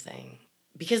do anything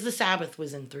because the Sabbath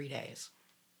was in 3 days.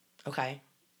 Okay?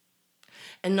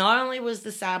 And not only was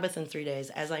the Sabbath in 3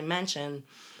 days, as I mentioned,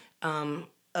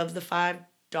 of the 5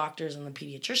 doctors and the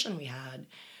pediatrician we had,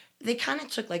 they kind of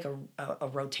took like a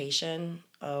rotation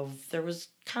of, there was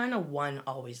kind of one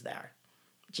always there.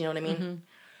 Do you know what I mean?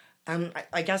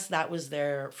 I guess that was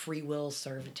their free will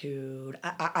servitude.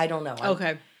 I don't know.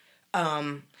 Okay.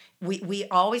 We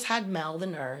always had Mel the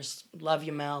nurse. Love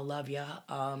you, Mel. Love you.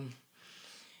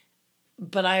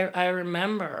 But I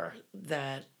remember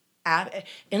that,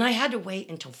 and I had to wait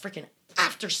until freaking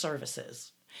after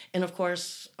services. And of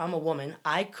course, I'm a woman.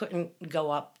 I couldn't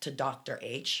go up to Dr.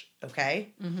 H, okay?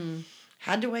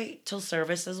 Had to wait till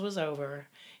services was over.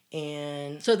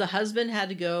 And So the husband had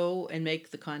to go and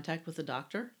make the contact with the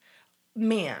doctor?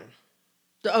 man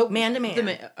Oh, to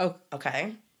man. Oh,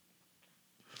 Okay.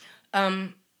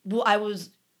 Well, I was,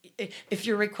 if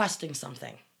you're requesting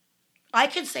something, I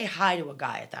could say hi to a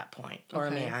guy at that point, or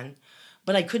a man,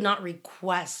 but I could not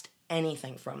request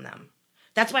anything from them.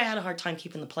 That's why I had a hard time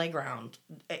keeping the playground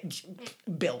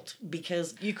built,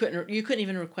 because you couldn't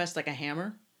even request like a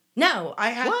hammer? no, I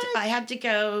had to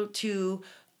go to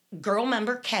girl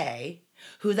member K,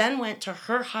 who then went to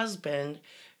her husband,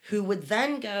 who would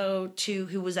then go to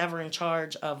who was ever in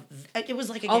charge of, it was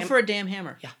like a All for a damn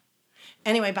hammer. Yeah.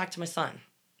 Anyway, back to my son.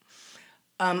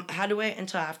 I had to wait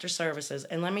until after services,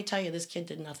 and let me tell you, this kid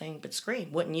did nothing but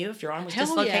scream. Wouldn't you if your arm was Hell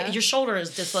dislocated? yeah. Your shoulder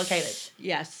is dislocated.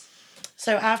 Yes.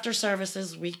 So after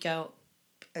services, we go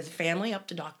as a family up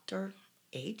to Dr.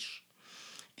 H,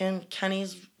 and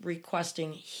Kenny's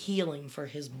requesting healing for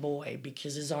his boy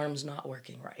because his arm's not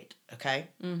working right, okay?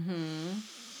 And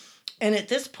at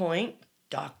this point,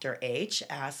 Dr. H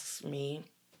asks me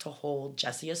to hold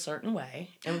Jesse a certain way.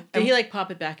 And Did he like pop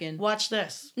it back in? watch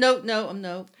this.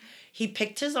 No. He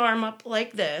picked his arm up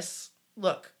like this.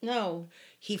 Look. No.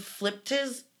 He flipped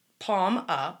his palm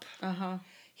up. Uh-huh.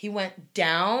 He went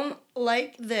down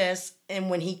like this, and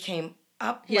when he came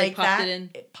up He like popped that,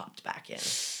 it popped back in.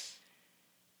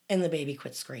 And the baby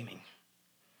quit screaming.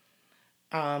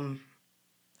 But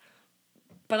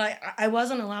I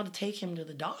wasn't allowed to take him to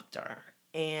the doctor.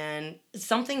 And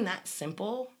something that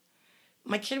simple,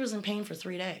 my kid was in pain for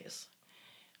 3 days.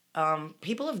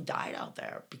 People have died out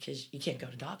there because you can't go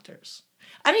to doctors.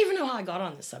 I don't even know how I got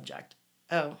on this subject.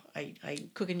 Oh, I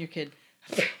Cooking your kid.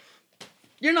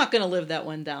 You're not going to live that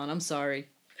one down. I'm sorry.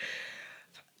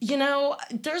 You know,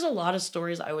 there's a lot of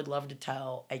stories I would love to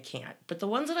tell. I can't. But the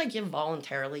ones that I give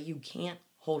voluntarily, you can't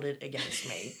hold it against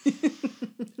me.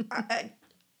 I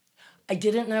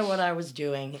didn't know what I was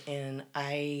doing, and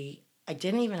I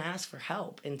didn't even ask for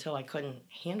help until I couldn't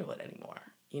handle it anymore.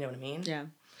 You know what I mean? Yeah.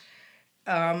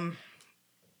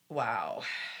 Wow.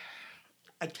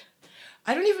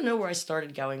 I don't even know where I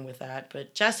started going with that,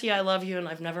 but Jesse, I love you, and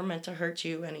I've never meant to hurt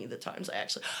you any of the times.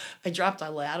 I dropped a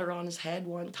ladder on his head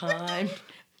one time.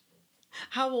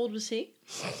 How old was he?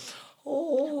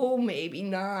 Oh, maybe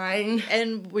 9.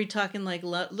 And we're talking like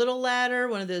little ladder,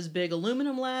 one of those big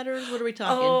aluminum ladders? What are we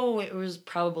talking? Oh, it was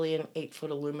probably an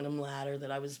 8-foot aluminum ladder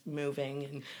that I was moving,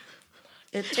 and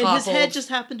it toppled. And his head just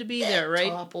happened to be there,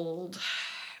 right? Toppled.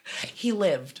 He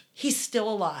lived. He's still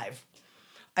alive.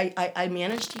 I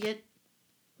managed to get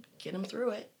him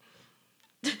through it.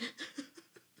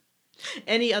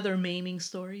 Any other maiming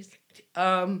stories?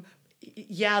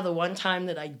 Yeah, the one time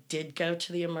that I did go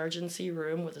to the emergency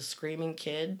room with a screaming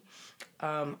kid,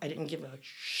 I didn't give a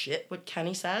shit what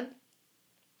Kenny said.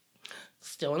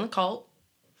 Still in the cult.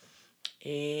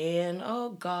 And, oh,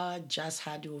 God, Jess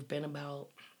had to have been about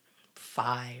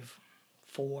 5,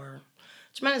 4.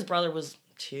 Which meant his brother was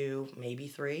 2, maybe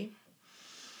 3.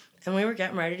 And we were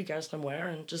getting ready to go somewhere,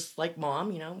 and just like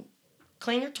Mom, you know,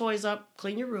 clean your toys up,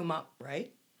 clean your room up,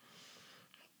 right?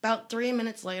 About 3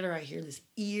 minutes later, I hear this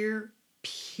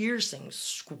ear-piercing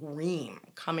scream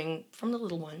coming from the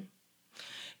little one.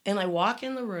 And I walk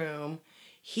in the room.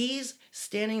 He's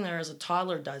standing there as a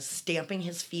toddler does, stamping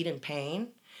his feet in pain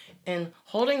and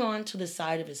holding on to the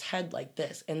side of his head like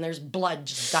this. And there's blood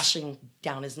just gushing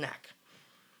down his neck.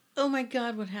 Oh my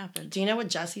God, what happened? Do you know what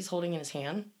Jesse's holding in his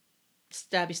hand?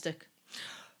 Stabby stick.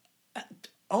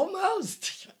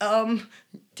 Almost.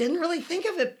 Didn't really think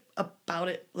of it about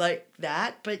it like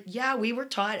that, but yeah, we were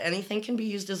taught anything can be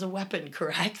used as a weapon,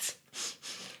 correct?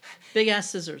 Big ass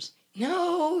scissors.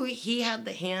 No, he had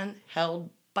the handheld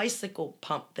bicycle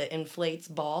pump that inflates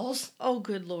balls, Oh,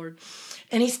 good Lord.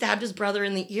 and he stabbed his brother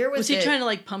in the ear with it. Was he trying to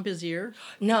like pump his ear?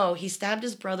 No, he stabbed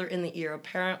his brother in the ear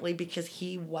apparently because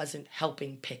he wasn't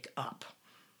helping pick up.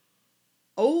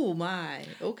 Oh my.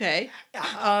 Okay.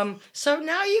 So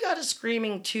now you got a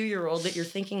screaming 2-year-old that you're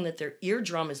thinking that their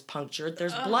eardrum is punctured.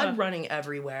 There's blood running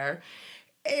everywhere.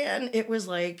 And it was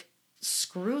like,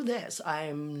 screw this.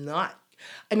 I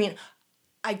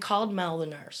called Mel the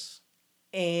nurse.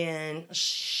 And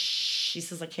she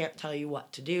says, I can't tell you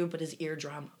what to do, but his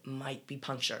eardrum might be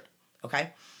punctured.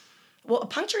 Okay? Well, a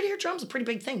punctured eardrum's a pretty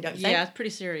big thing, don't you think? Yeah, it's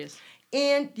pretty serious.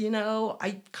 And,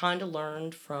 I kind of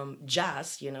learned from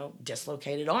Jess,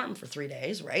 dislocated arm for 3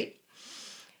 days, right?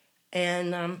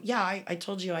 And, I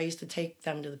told you I used to take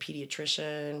them to the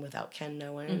pediatrician without Ken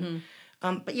knowing.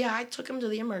 But yeah, I took him to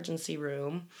the emergency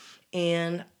room,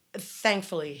 and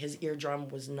thankfully his eardrum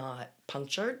was not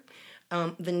punctured.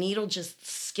 The needle just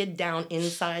skid down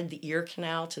inside the ear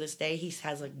canal. To this day, he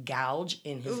has a gouge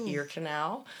in his ear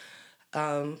canal.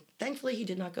 Thankfully, he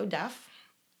did not go deaf.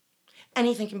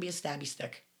 Anything can be a stabby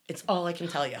stick. It's all I can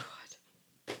tell you.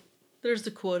 There's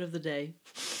the quote of the day.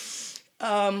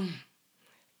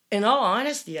 In all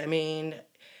honesty, I mean,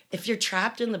 if you're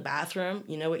trapped in the bathroom,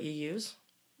 you know what you use?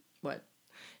 What?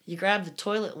 You grab the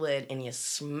toilet lid and you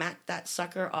smack that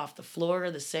sucker off the floor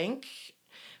of the sink,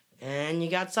 and you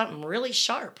got something really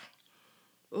sharp.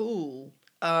 Ooh.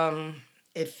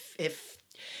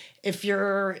 If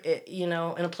you're, in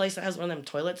a place that has one of them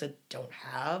toilets that don't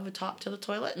have a top to the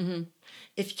toilet,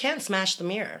 if you can, smash the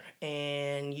mirror,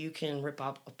 and you can rip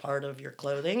up a part of your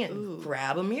clothing and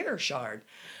grab a mirror shard.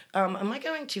 Am I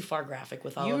going too far graphic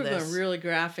with all of this? You were going really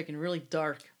graphic and really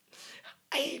dark.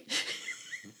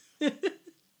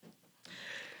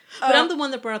 But I'm the one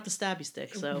that brought up the stabby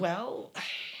stick, so. Well,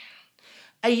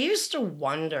 I used to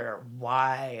wonder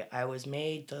why I was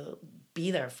made to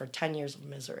be there for 10 years of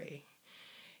misery.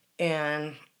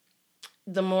 And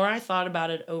the more I thought about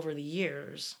it over the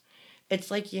years, it's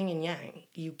like yin and yang.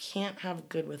 You can't have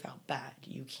good without bad.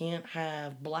 You can't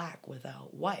have black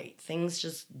without white. Things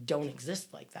just don't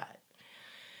exist like that.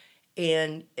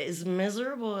 And as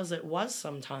miserable as it was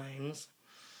sometimes,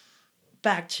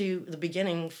 back to the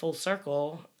beginning, full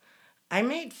circle, I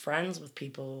made friends with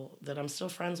people that I'm still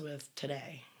friends with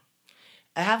today.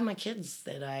 I have my kids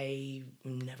that I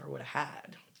never would have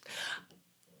had.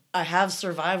 I have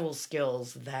survival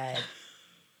skills that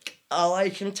all I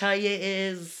can tell you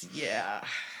is, I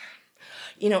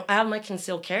have my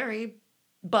concealed carry,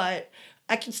 but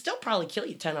I can still probably kill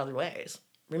you 10 other ways.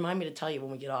 Remind me to tell you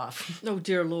when we get off. Oh,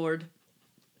 dear Lord.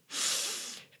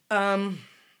 And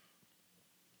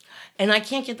I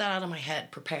can't get that out of my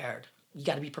head, prepared. You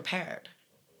got to be prepared.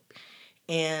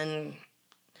 And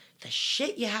the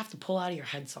shit you have to pull out of your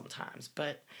head sometimes.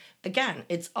 But again,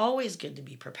 it's always good to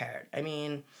be prepared. I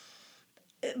mean,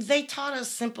 they taught us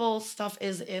simple stuff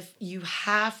is if you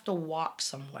have to walk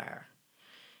somewhere,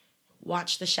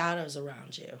 watch the shadows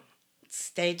around you.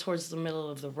 Stay towards the middle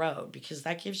of the road because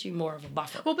that gives you more of a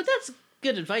buffer. Well, but that's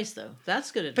good advice, though.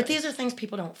 That's good advice. But these are things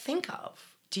people don't think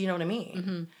of. Do you know what I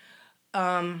mean?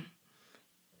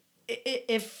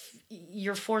 If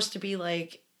you're forced to be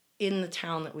like in the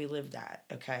town that we lived at,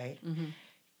 okay,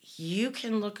 you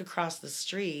can look across the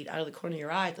street out of the corner of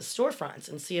your eye at the storefronts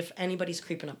and see if anybody's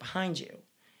creeping up behind you.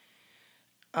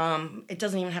 It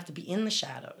doesn't even have to be in the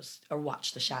shadows or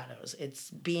watch the shadows. It's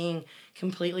being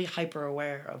completely hyper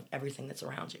aware of everything that's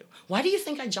around you. Why do you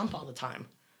think I jump all the time?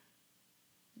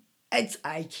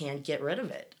 I can't get rid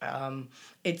of it.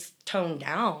 It's toned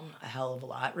down a hell of a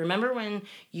lot. Remember when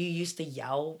you used to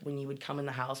yell when you would come in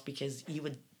the house because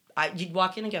you'd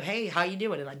walk in and go, "Hey, how you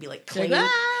doing?" And I'd be like clinging.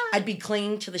 I'd be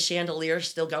clinging to the chandelier,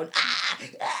 still going, ah,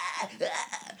 ah,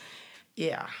 ah.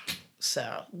 Yeah.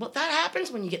 So, well, that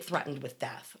happens when you get threatened with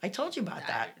death. I told you about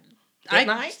that.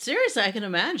 Seriously, I can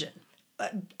imagine.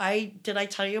 Did I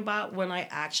tell you about when I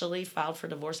actually filed for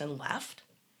divorce and left?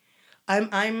 I'm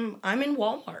in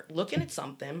Walmart looking at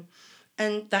something,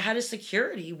 and the head of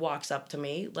security walks up to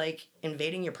me, like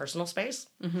invading your personal space.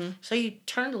 So you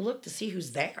turn to look to see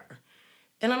who's there,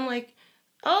 and I'm like,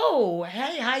 "Oh,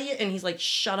 hey, how you?" And he's like,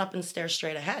 "Shut up and stare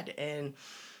straight ahead." And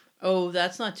oh,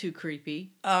 that's not too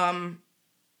creepy.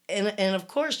 And of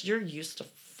course, you're used to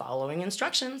following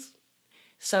instructions.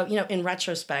 So, in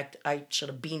retrospect, I should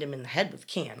have beamed him in the head with the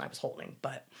can I was holding.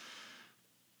 But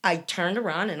I turned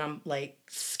around and I'm like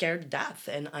scared to death.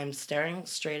 And I'm staring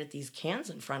straight at these cans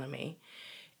in front of me.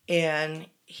 And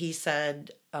he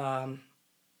said,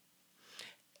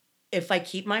 if I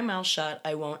keep my mouth shut,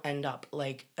 I won't end up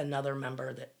like another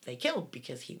member that they killed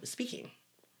because he was speaking.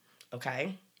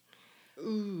 Okay?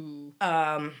 Ooh.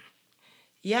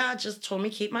 Yeah, just told me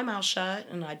keep my mouth shut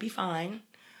and I'd be fine.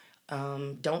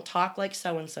 Don't talk like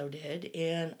so-and-so did.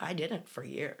 And I didn't for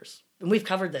years. And we've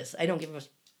covered this. I don't give a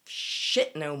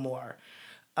shit no more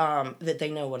that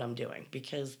they know what I'm doing.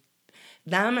 Because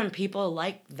them and people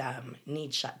like them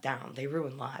need shut down. They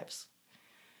ruin lives.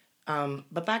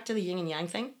 But back to the yin and yang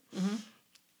thing.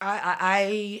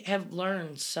 I have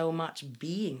learned so much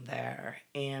being there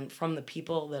and from the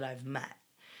people that I've met.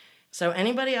 So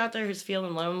anybody out there who's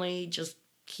feeling lonely, just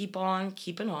keep on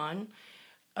keeping on.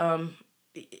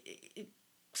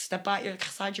 Step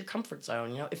outside your comfort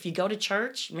zone. You know, if you go to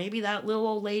church, maybe that little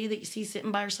old lady that you see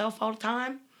sitting by herself all the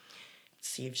time,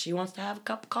 see if she wants to have a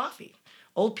cup of coffee.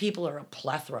 Old people are a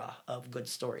plethora of good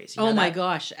stories. You know my that?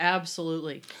 gosh,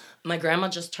 absolutely. My grandma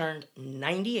just turned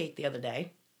 98 the other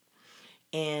day,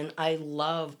 and I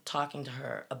love talking to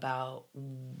her about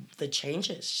the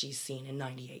changes she's seen in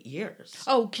 98 years.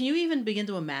 Oh, can you even begin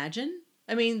to imagine?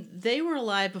 I mean, they were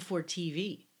alive before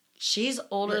TV. She's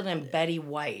older than Betty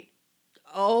White.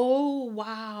 Oh,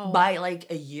 wow. By like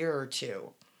a year or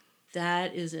two.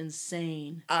 That is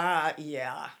insane.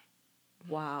 Yeah.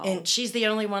 Wow. And she's the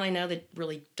only one I know that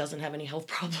really doesn't have any health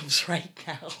problems right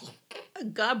now.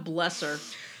 God bless her.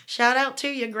 Shout out to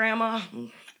you, Grandma.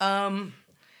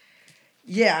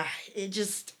 Yeah, it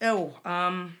just,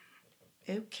 okay.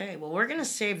 Well, we're going to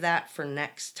save that for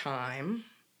next time.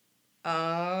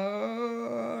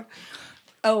 And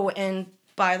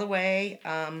by the way,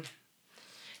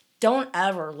 don't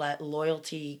ever let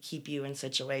loyalty keep you in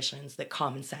situations that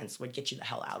common sense would get you the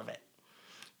hell out of it.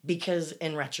 Because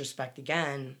in retrospect,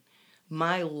 again,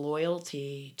 my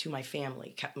loyalty to my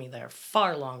family kept me there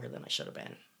far longer than I should have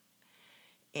been.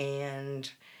 And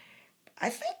I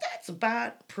think that's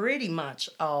about pretty much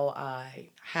all I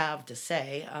have to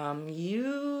say.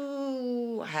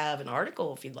 You have an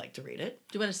article if you'd like to read it.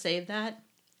 Do you want to save that?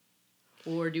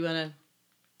 Or do you want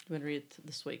to read it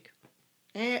this week?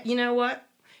 You know what?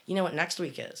 You know what next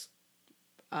week is?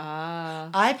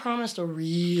 I promised a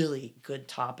really good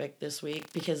topic this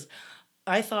week because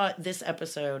I thought this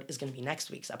episode is going to be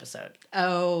next week's episode.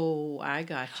 Oh, I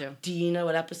gotcha. Do you know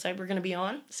what episode we're going to be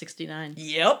on? 69.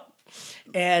 Yep.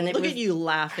 And Look at you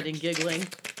laughing and giggling.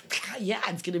 Yeah,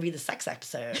 it's going to be the sex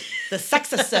episode. The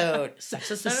sex-isode.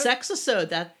 Sex-isode? The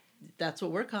sex-isode. That's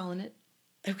what we're calling it.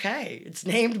 Okay. It's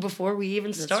named before we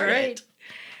even started.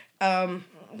 That's right.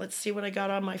 Let's see what I got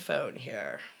on my phone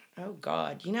here. Oh,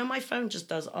 God. You know, my phone just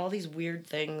does all these weird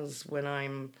things when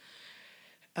I'm...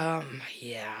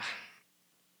 yeah.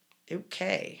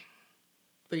 Okay.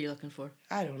 What are you looking for?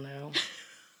 I don't know.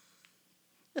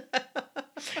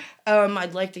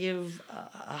 I'd like to give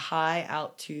a hi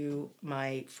out to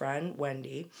my friend,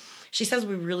 Wendy. She says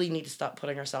we really need to stop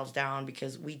putting ourselves down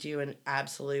because we do an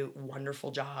absolute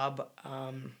wonderful job.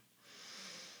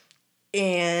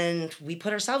 And we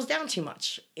put ourselves down too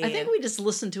much. And I think we just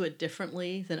listen to it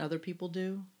differently than other people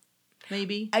do.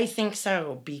 Maybe. I think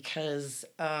so because,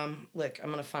 look,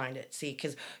 I'm going to find it. See,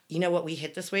 because you know what we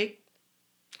hit this week?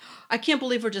 I can't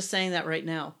believe we're just saying that right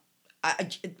now. I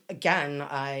can't even...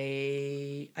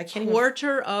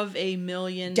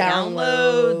 250,000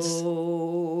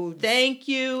 downloads. Thank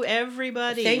you,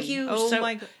 everybody. Thank you. Oh,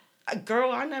 my God.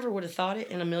 Girl, I never would have thought it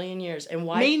in a million years. And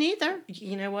why? Me neither.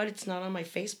 You know what? It's not on my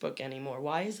Facebook anymore.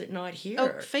 Why is it not here? Oh,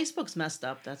 Facebook's messed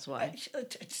up. That's why.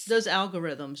 Those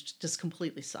algorithms just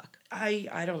completely suck.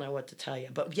 I don't know what to tell you.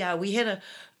 But yeah, we hit a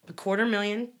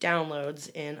 250,000 downloads,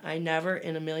 and I never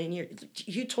in a million years...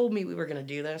 You told me we were going to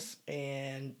do this,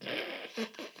 and...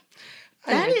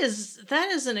 That's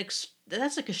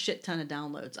like a shit ton of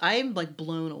downloads. I'm like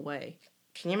blown away.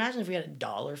 Can you imagine if we had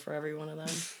 $1 for every one of them?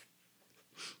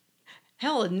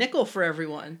 Hell, a nickel for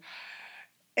everyone.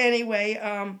 Anyway,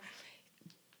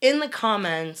 in the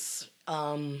comments,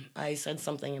 I said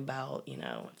something about,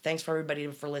 thanks for everybody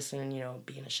for listening,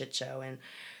 being a shit show. And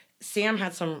Sam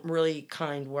had some really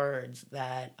kind words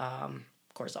that, of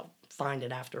course, I'll find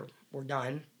it after we're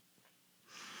done.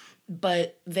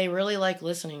 But they really like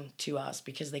listening to us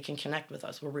because they can connect with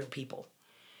us. We're real people.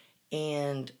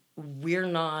 And we're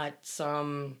not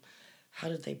some, how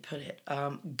did they put it?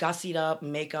 Gussied up,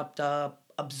 make-upped up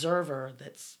observer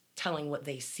that's telling what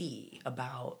they see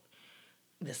about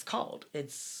this cult.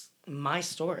 It's my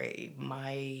story.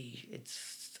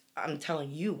 I'm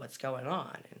telling you what's going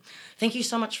on. And thank you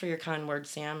so much for your kind words,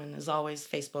 Sam. And as always,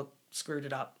 Facebook screwed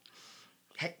it up.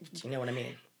 Hey, you know what I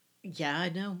mean? Yeah, I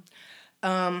know.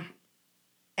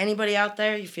 Anybody out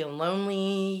there, you feel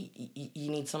lonely,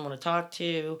 you need someone to talk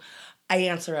to, I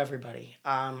answer everybody.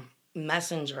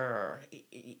 Messenger,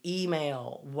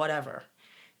 email, whatever.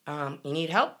 You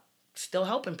need help, still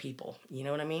helping people. You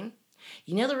know what I mean?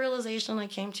 You know the realization I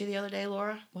came to the other day,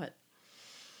 Laura? What?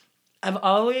 I've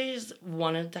always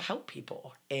wanted to help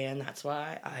people, and that's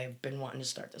why I've been wanting to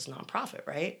start this nonprofit,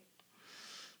 right?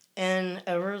 And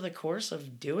over the course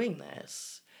of doing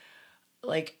this,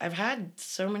 like, I've had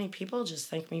so many people just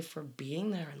thank me for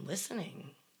being there and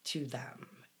listening to them.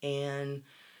 And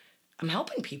I'm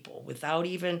helping people without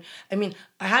even...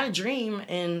 I had a dream,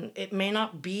 and it may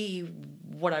not be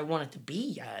what I want it to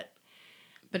be yet.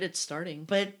 But it's starting.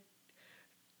 But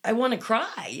I want to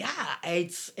cry. Yeah,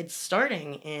 it's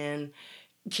starting, and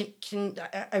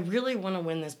I really want to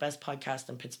win this best podcast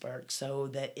in Pittsburgh so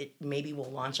that it maybe will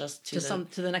launch us to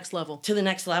the next level. To the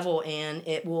next level, and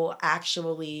it will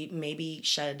actually maybe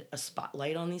shed a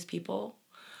spotlight on these people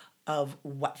of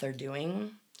what they're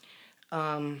doing.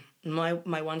 My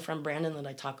one friend Brandon that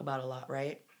I talk about a lot,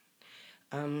 right?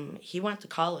 He went to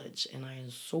college, and I am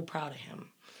so proud of him.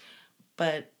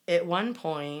 But at one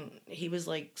point, he was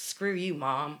like, "Screw you,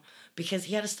 Mom," because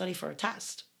he had to study for a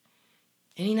test.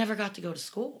 And he never got to go to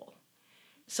school.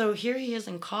 So here he is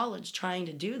in college trying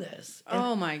to do this.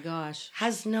 Oh my gosh.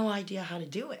 Has no idea how to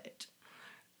do it.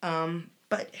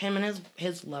 But him and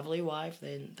his lovely wife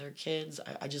and their kids,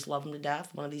 I just love them to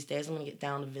death. One of these days I'm going to get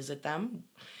down to visit them.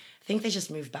 I think they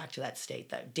just moved back to that state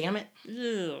though. Damn it.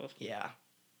 Ew. Yeah.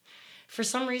 For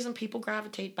some reason, people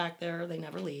gravitate back there. They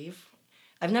never leave.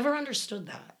 I've never understood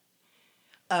that.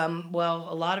 Well,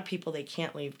 a lot of people, they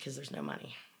can't leave because there's no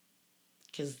money.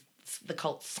 Because the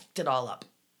cult sucked it all up.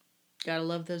 Gotta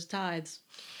love those tithes.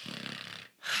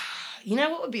 You know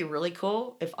what would be really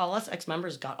cool? If all us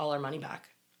ex-members got all our money back.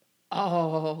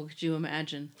 Oh, could you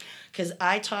imagine? Because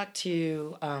I talked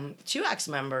to 2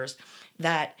 ex-members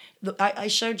that... I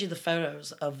showed you the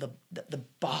photos of the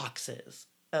boxes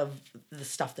of the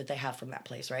stuff that they have from that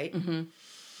place, right? Mm-hmm.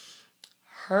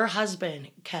 Her husband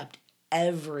kept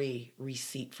every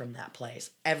receipt from that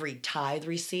place. Every tithe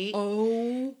receipt.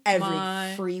 Oh,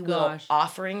 every free will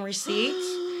offering receipt.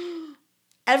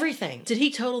 Everything. Did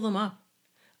he total them up?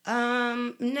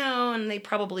 No, and they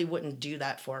probably wouldn't do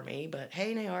that for me, but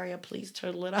hey, Naoria, please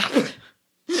total it up.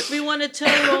 We want a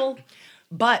total.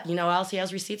 But you know what else he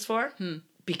has receipts for?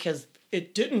 Because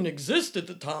it didn't exist at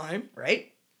the time,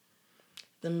 right?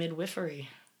 The midwifery.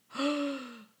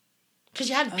 Because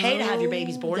you had to pay to have your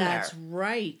babies born that's there. That's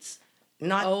right.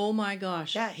 Oh my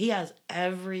gosh. Yeah, he has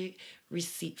every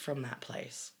receipt from that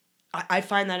place. I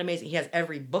find that amazing. He has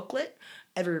every booklet,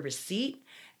 every receipt,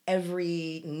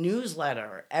 every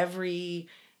newsletter, every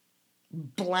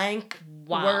blank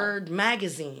word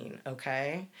magazine,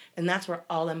 okay? And that's where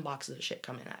all them boxes of shit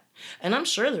come in at. And I'm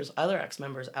sure there's other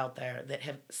ex-members out there that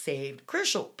have saved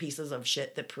crucial pieces of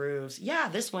shit that proves, yeah,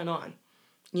 this went on.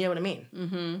 You know what I mean?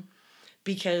 Mm-hmm.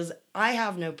 Because I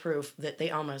have no proof that they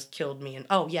almost killed me. And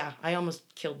oh, yeah, I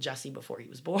almost killed Jesse before he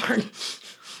was born.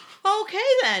 Okay,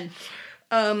 then.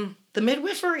 The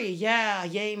midwifery, yeah,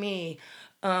 yay me.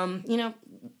 You know,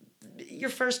 your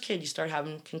first kid, you start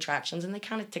having contractions, and they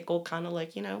kind of tickle, kind of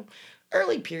like, you know,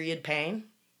 early period pain.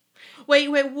 Wait,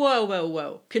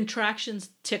 whoa. Contractions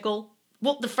tickle?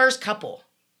 Well, the first couple.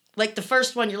 Like, the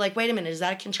first one, you're like, wait a minute, is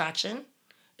that a contraction?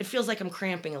 It feels like I'm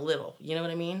cramping a little. You know what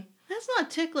I mean? That's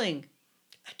not tickling.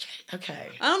 Okay.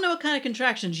 I don't know what kind of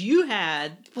contractions you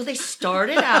had. Well, they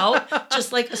started out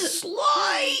just like a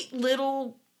slight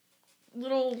little,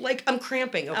 like, I'm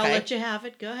cramping, okay? I'll let you have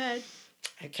it. Go ahead.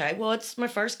 Okay, well, it's my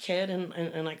first kid,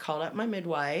 and I called up my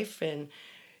midwife, and,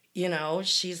 you know,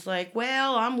 she's like,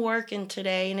 well, I'm working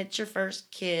today, and it's your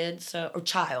first kid, or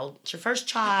child. It's your first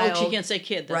child. Oh, she can't say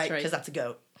kid, that's right. Because that's a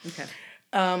goat. Okay.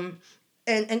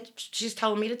 And she's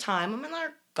telling me the time. I'm in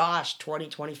there, 20,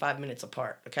 25 minutes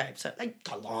apart, okay? So, like,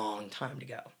 a long time to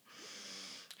go.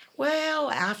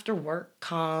 Well, after work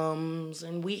comes,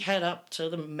 and we head up to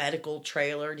the medical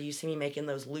trailer. Do you see me making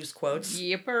those loose quotes?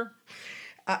 Yipper.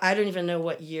 I don't even know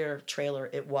what year trailer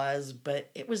it was, but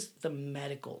it was the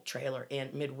medical trailer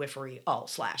and midwifery all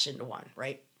slash into one,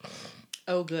 right?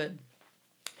 Oh, good.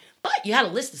 But you had a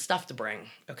list of stuff to bring,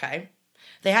 okay?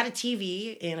 They had a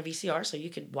TV and a VCR, so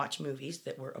you could watch movies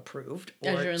that were approved,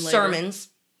 or sermons.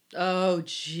 Oh,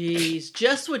 jeez.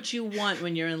 Just what you want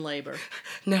when you're in labor.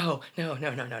 No.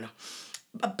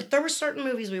 But there were certain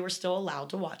movies we were still allowed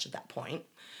to watch at that point.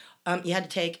 You had to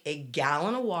take a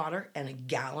gallon of water and a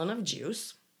gallon of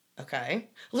juice. Okay.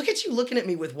 Look at you looking at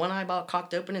me with one eyeball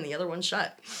cocked open and the other one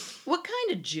shut. What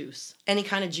kind of juice? Any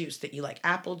kind of juice that you like.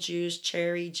 Apple juice,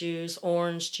 cherry juice,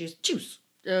 orange juice. Juice.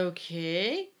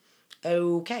 Okay.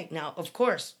 Now, of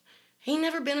course, he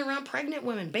never been around pregnant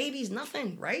women, babies,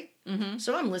 nothing, right? Mm-hmm.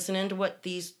 So I'm listening to what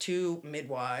these 2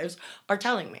 midwives are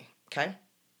telling me. Okay.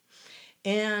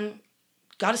 And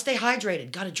got to stay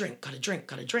hydrated. Got to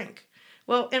drink.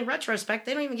 Well, in retrospect,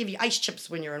 they don't even give you ice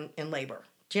chips when you're in labor.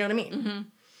 Do you know what I mean? Mm-hmm.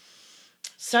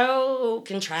 So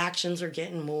contractions are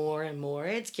getting more and more.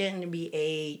 It's getting to be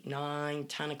 8, 9,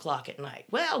 10 o'clock at night.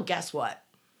 Well, guess what?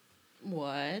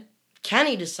 What?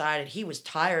 Kenny decided he was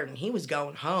tired and he was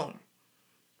going home.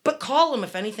 But call him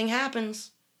if anything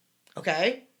happens.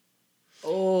 Okay?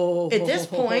 Oh. At this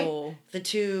point, the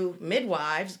 2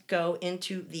 midwives go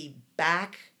into the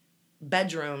back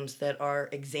bedrooms that are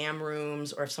exam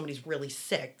rooms, or if somebody's really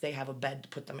sick, they have a bed to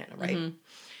put them in, right? Mm-hmm.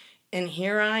 And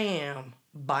here I am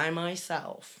by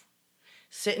myself,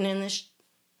 sitting in this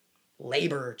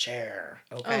labor chair,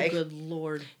 okay? Oh, good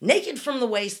Lord. Naked from the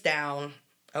waist down,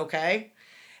 okay?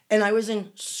 And I was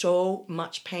in so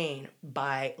much pain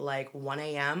by like 1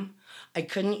 a.m. I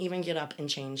couldn't even get up and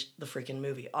change the freaking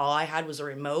movie. All I had was a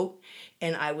remote,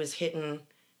 and I was hitting,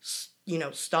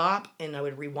 stop, and I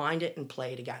would rewind it and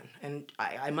play it again. And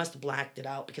I must have blacked it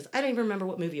out because I don't even remember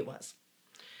what movie it was.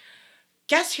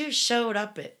 Guess who showed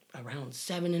up at around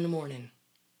 7 a.m?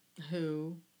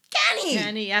 Who?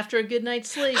 Kenny, after a good night's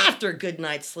sleep. After a good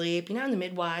night's sleep. And the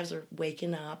midwives are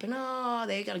waking up and,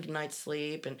 they got a good night's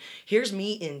sleep. And here's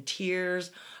me in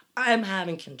tears. I'm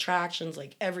having contractions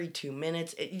like every 2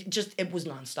 minutes. It was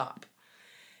nonstop.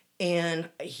 And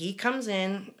he comes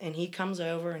in and he comes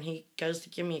over and he goes to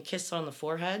give me a kiss on the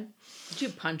forehead. Did you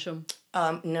punch him?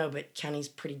 No, but Kenny's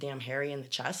pretty damn hairy in the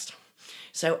chest.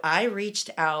 So I reached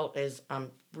out as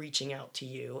I'm reaching out to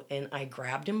you, and I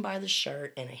grabbed him by the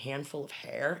shirt and a handful of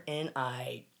hair, and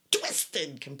I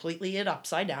twisted completely it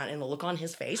upside down, and the look on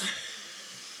his face.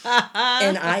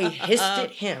 And I hissed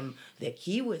at him that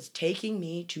he was taking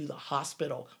me to the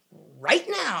hospital right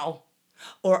now,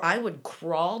 or I would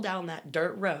crawl down that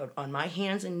dirt road on my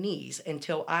hands and knees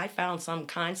until I found some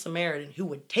kind Samaritan who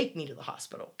would take me to the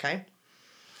hospital, okay?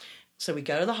 So we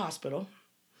go to the hospital,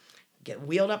 get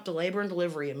wheeled up to labor and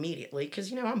delivery immediately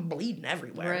because, I'm bleeding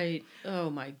everywhere. Right.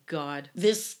 Oh, my God.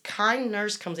 This kind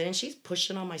nurse comes in and she's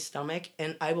pushing on my stomach,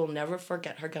 and I will never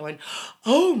forget her going,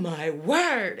 "Oh, my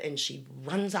word," and she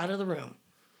runs out of the room.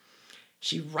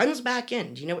 She runs back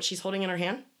in. Do you know what she's holding in her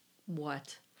hand?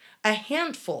 What? A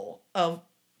handful of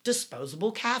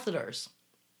disposable catheters.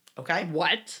 Okay?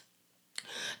 What?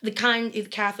 The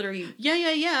catheter you...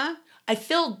 Yeah. I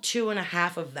filled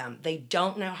 2.5 of them. They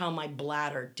don't know how my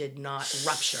bladder did not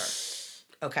rupture.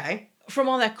 Okay? From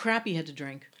all that crap you had to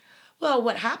drink. Well,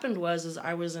 what happened was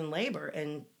I was in labor,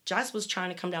 and Jess was trying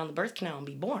to come down the birth canal and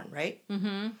be born, right?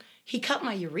 Mm-hmm. He cut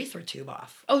my urethra tube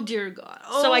off. Oh, dear God.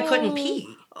 So I couldn't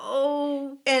pee.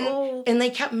 Oh. And they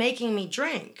kept making me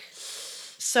drink.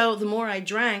 So the more I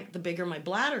drank, the bigger my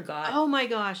bladder got. Oh, my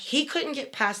gosh. He couldn't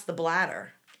get past the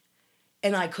bladder,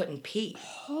 and I couldn't pee.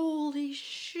 Holy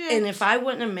shit. And if I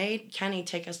wouldn't have made Kenny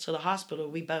take us to the hospital,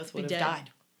 we both would have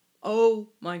died. Oh,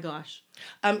 my gosh.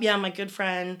 My good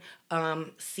friend,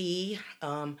 C,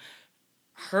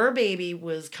 her baby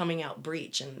was coming out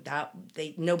breech, and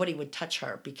nobody would touch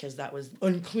her because that was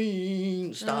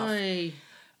unclean stuff. Aye.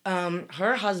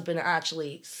 Her husband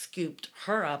actually scooped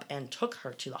her up and took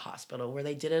her to the hospital where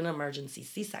they did an emergency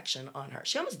C-section on her.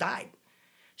 She almost died.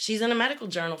 She's in a medical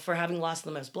journal for having lost the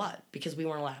most blood because we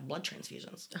weren't allowed to have blood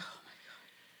transfusions.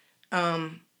 Oh, my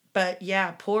God. But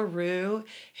yeah, poor Rue,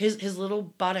 his little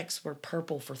buttocks were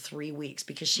purple for 3 weeks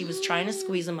because she was trying to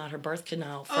squeeze him out her birth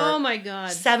canal for oh my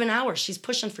God. 7 hours. She's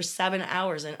pushing for 7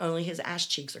 hours and only his ass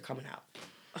cheeks are coming out.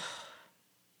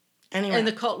 Anyway. And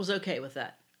the cult was okay with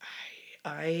that.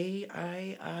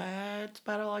 That's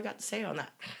about all I got to say on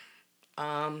that.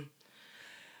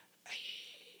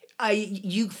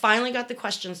 You finally got the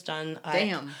questions done.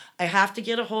 Damn. I have to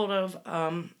get a hold of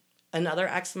another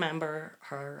ex-member.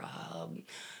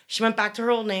 She went back to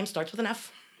her old name, starts with an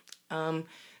F.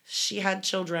 She had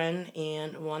children,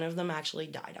 and one of them actually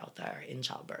died out there in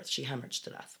childbirth. She hemorrhaged to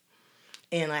death.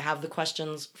 And I have the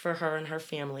questions for her and her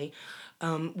family.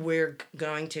 We're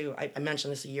going to, I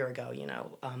mentioned this a year ago,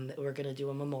 that we're going to do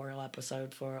a memorial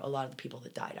episode for a lot of the people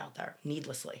that died out there,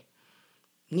 needlessly.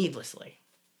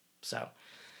 So,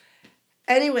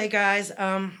 anyway, guys,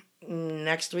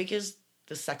 next week is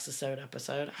the Sexisode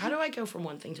episode. How do I go from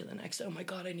one thing to the next? Oh my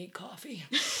God, I need coffee.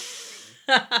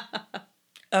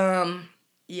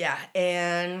 Yeah,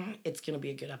 and it's going to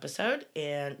be a good episode.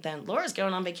 And then Laura's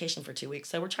going on vacation for 2 weeks,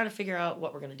 so we're trying to figure out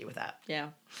what we're going to do with that. Yeah.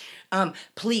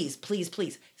 Please,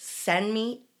 send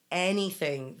me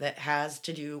anything that has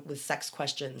to do with sex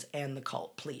questions and the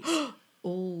cult, please.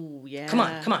 Oh, yeah. Come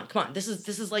on. This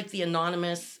is like the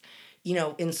anonymous,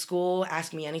 in school,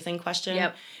 ask me anything question.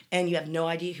 Yep. And you have no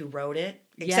idea who wrote it.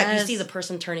 Except you see the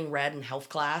person turning red in health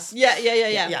class. Yeah.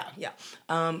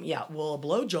 Yeah. Will a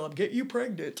blowjob get you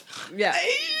pregnant? Yeah.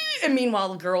 And meanwhile,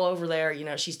 the girl over there,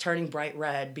 she's turning bright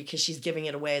red because she's giving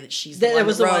it away that she's the one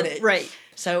that wrote it. Right.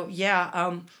 So,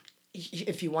 yeah,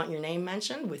 if you want your name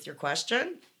mentioned with your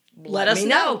question, let us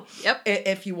know. Yep.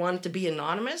 If you want it to be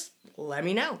anonymous, let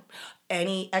me know.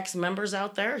 Any ex-members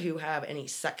out there who have any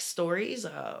sex stories,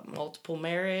 multiple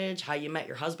marriage, how you met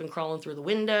your husband crawling through the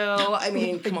window. I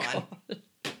mean, come on.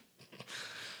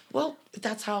 Well,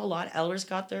 that's how a lot of elders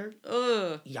got their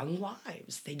young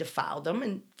wives. They defiled them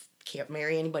and can't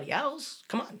marry anybody else.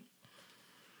 Come on.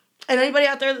 And anybody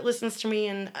out there that listens to me,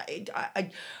 and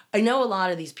I know a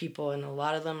lot of these people, and a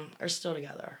lot of them are still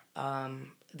together.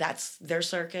 That's their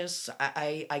circus.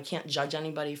 I can't judge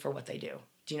anybody for what they do.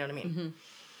 Do you know what I mean? Mm-hmm.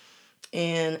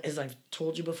 And as I've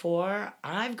told you before,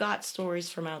 I've got stories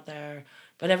from out there,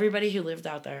 but everybody who lived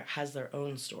out there has their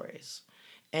own stories.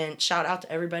 And shout out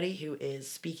to everybody who is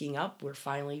speaking up. We're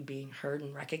finally being heard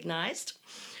and recognized.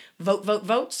 Vote, vote,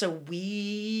 vote, so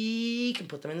we can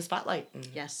put them in the spotlight and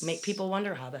make people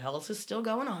wonder how the hell is this still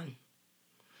going on.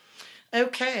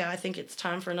 Okay, I think it's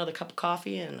time for another cup of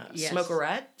coffee and a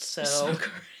smokerette. So,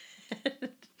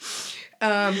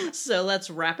 so let's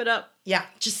wrap it up. Yeah,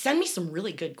 just send me some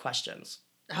really good questions.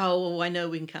 Oh, I know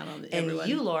we can count on everyone. And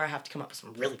you, Laura, have to come up with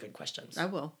some really good questions. I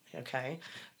will. Okay.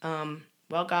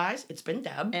 Well, guys, it's been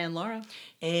Deb. And Laura.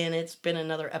 And it's been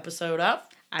another episode of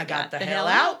I Got the Hell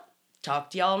Out.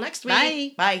 Talk to y'all next week.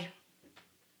 Bye. Bye.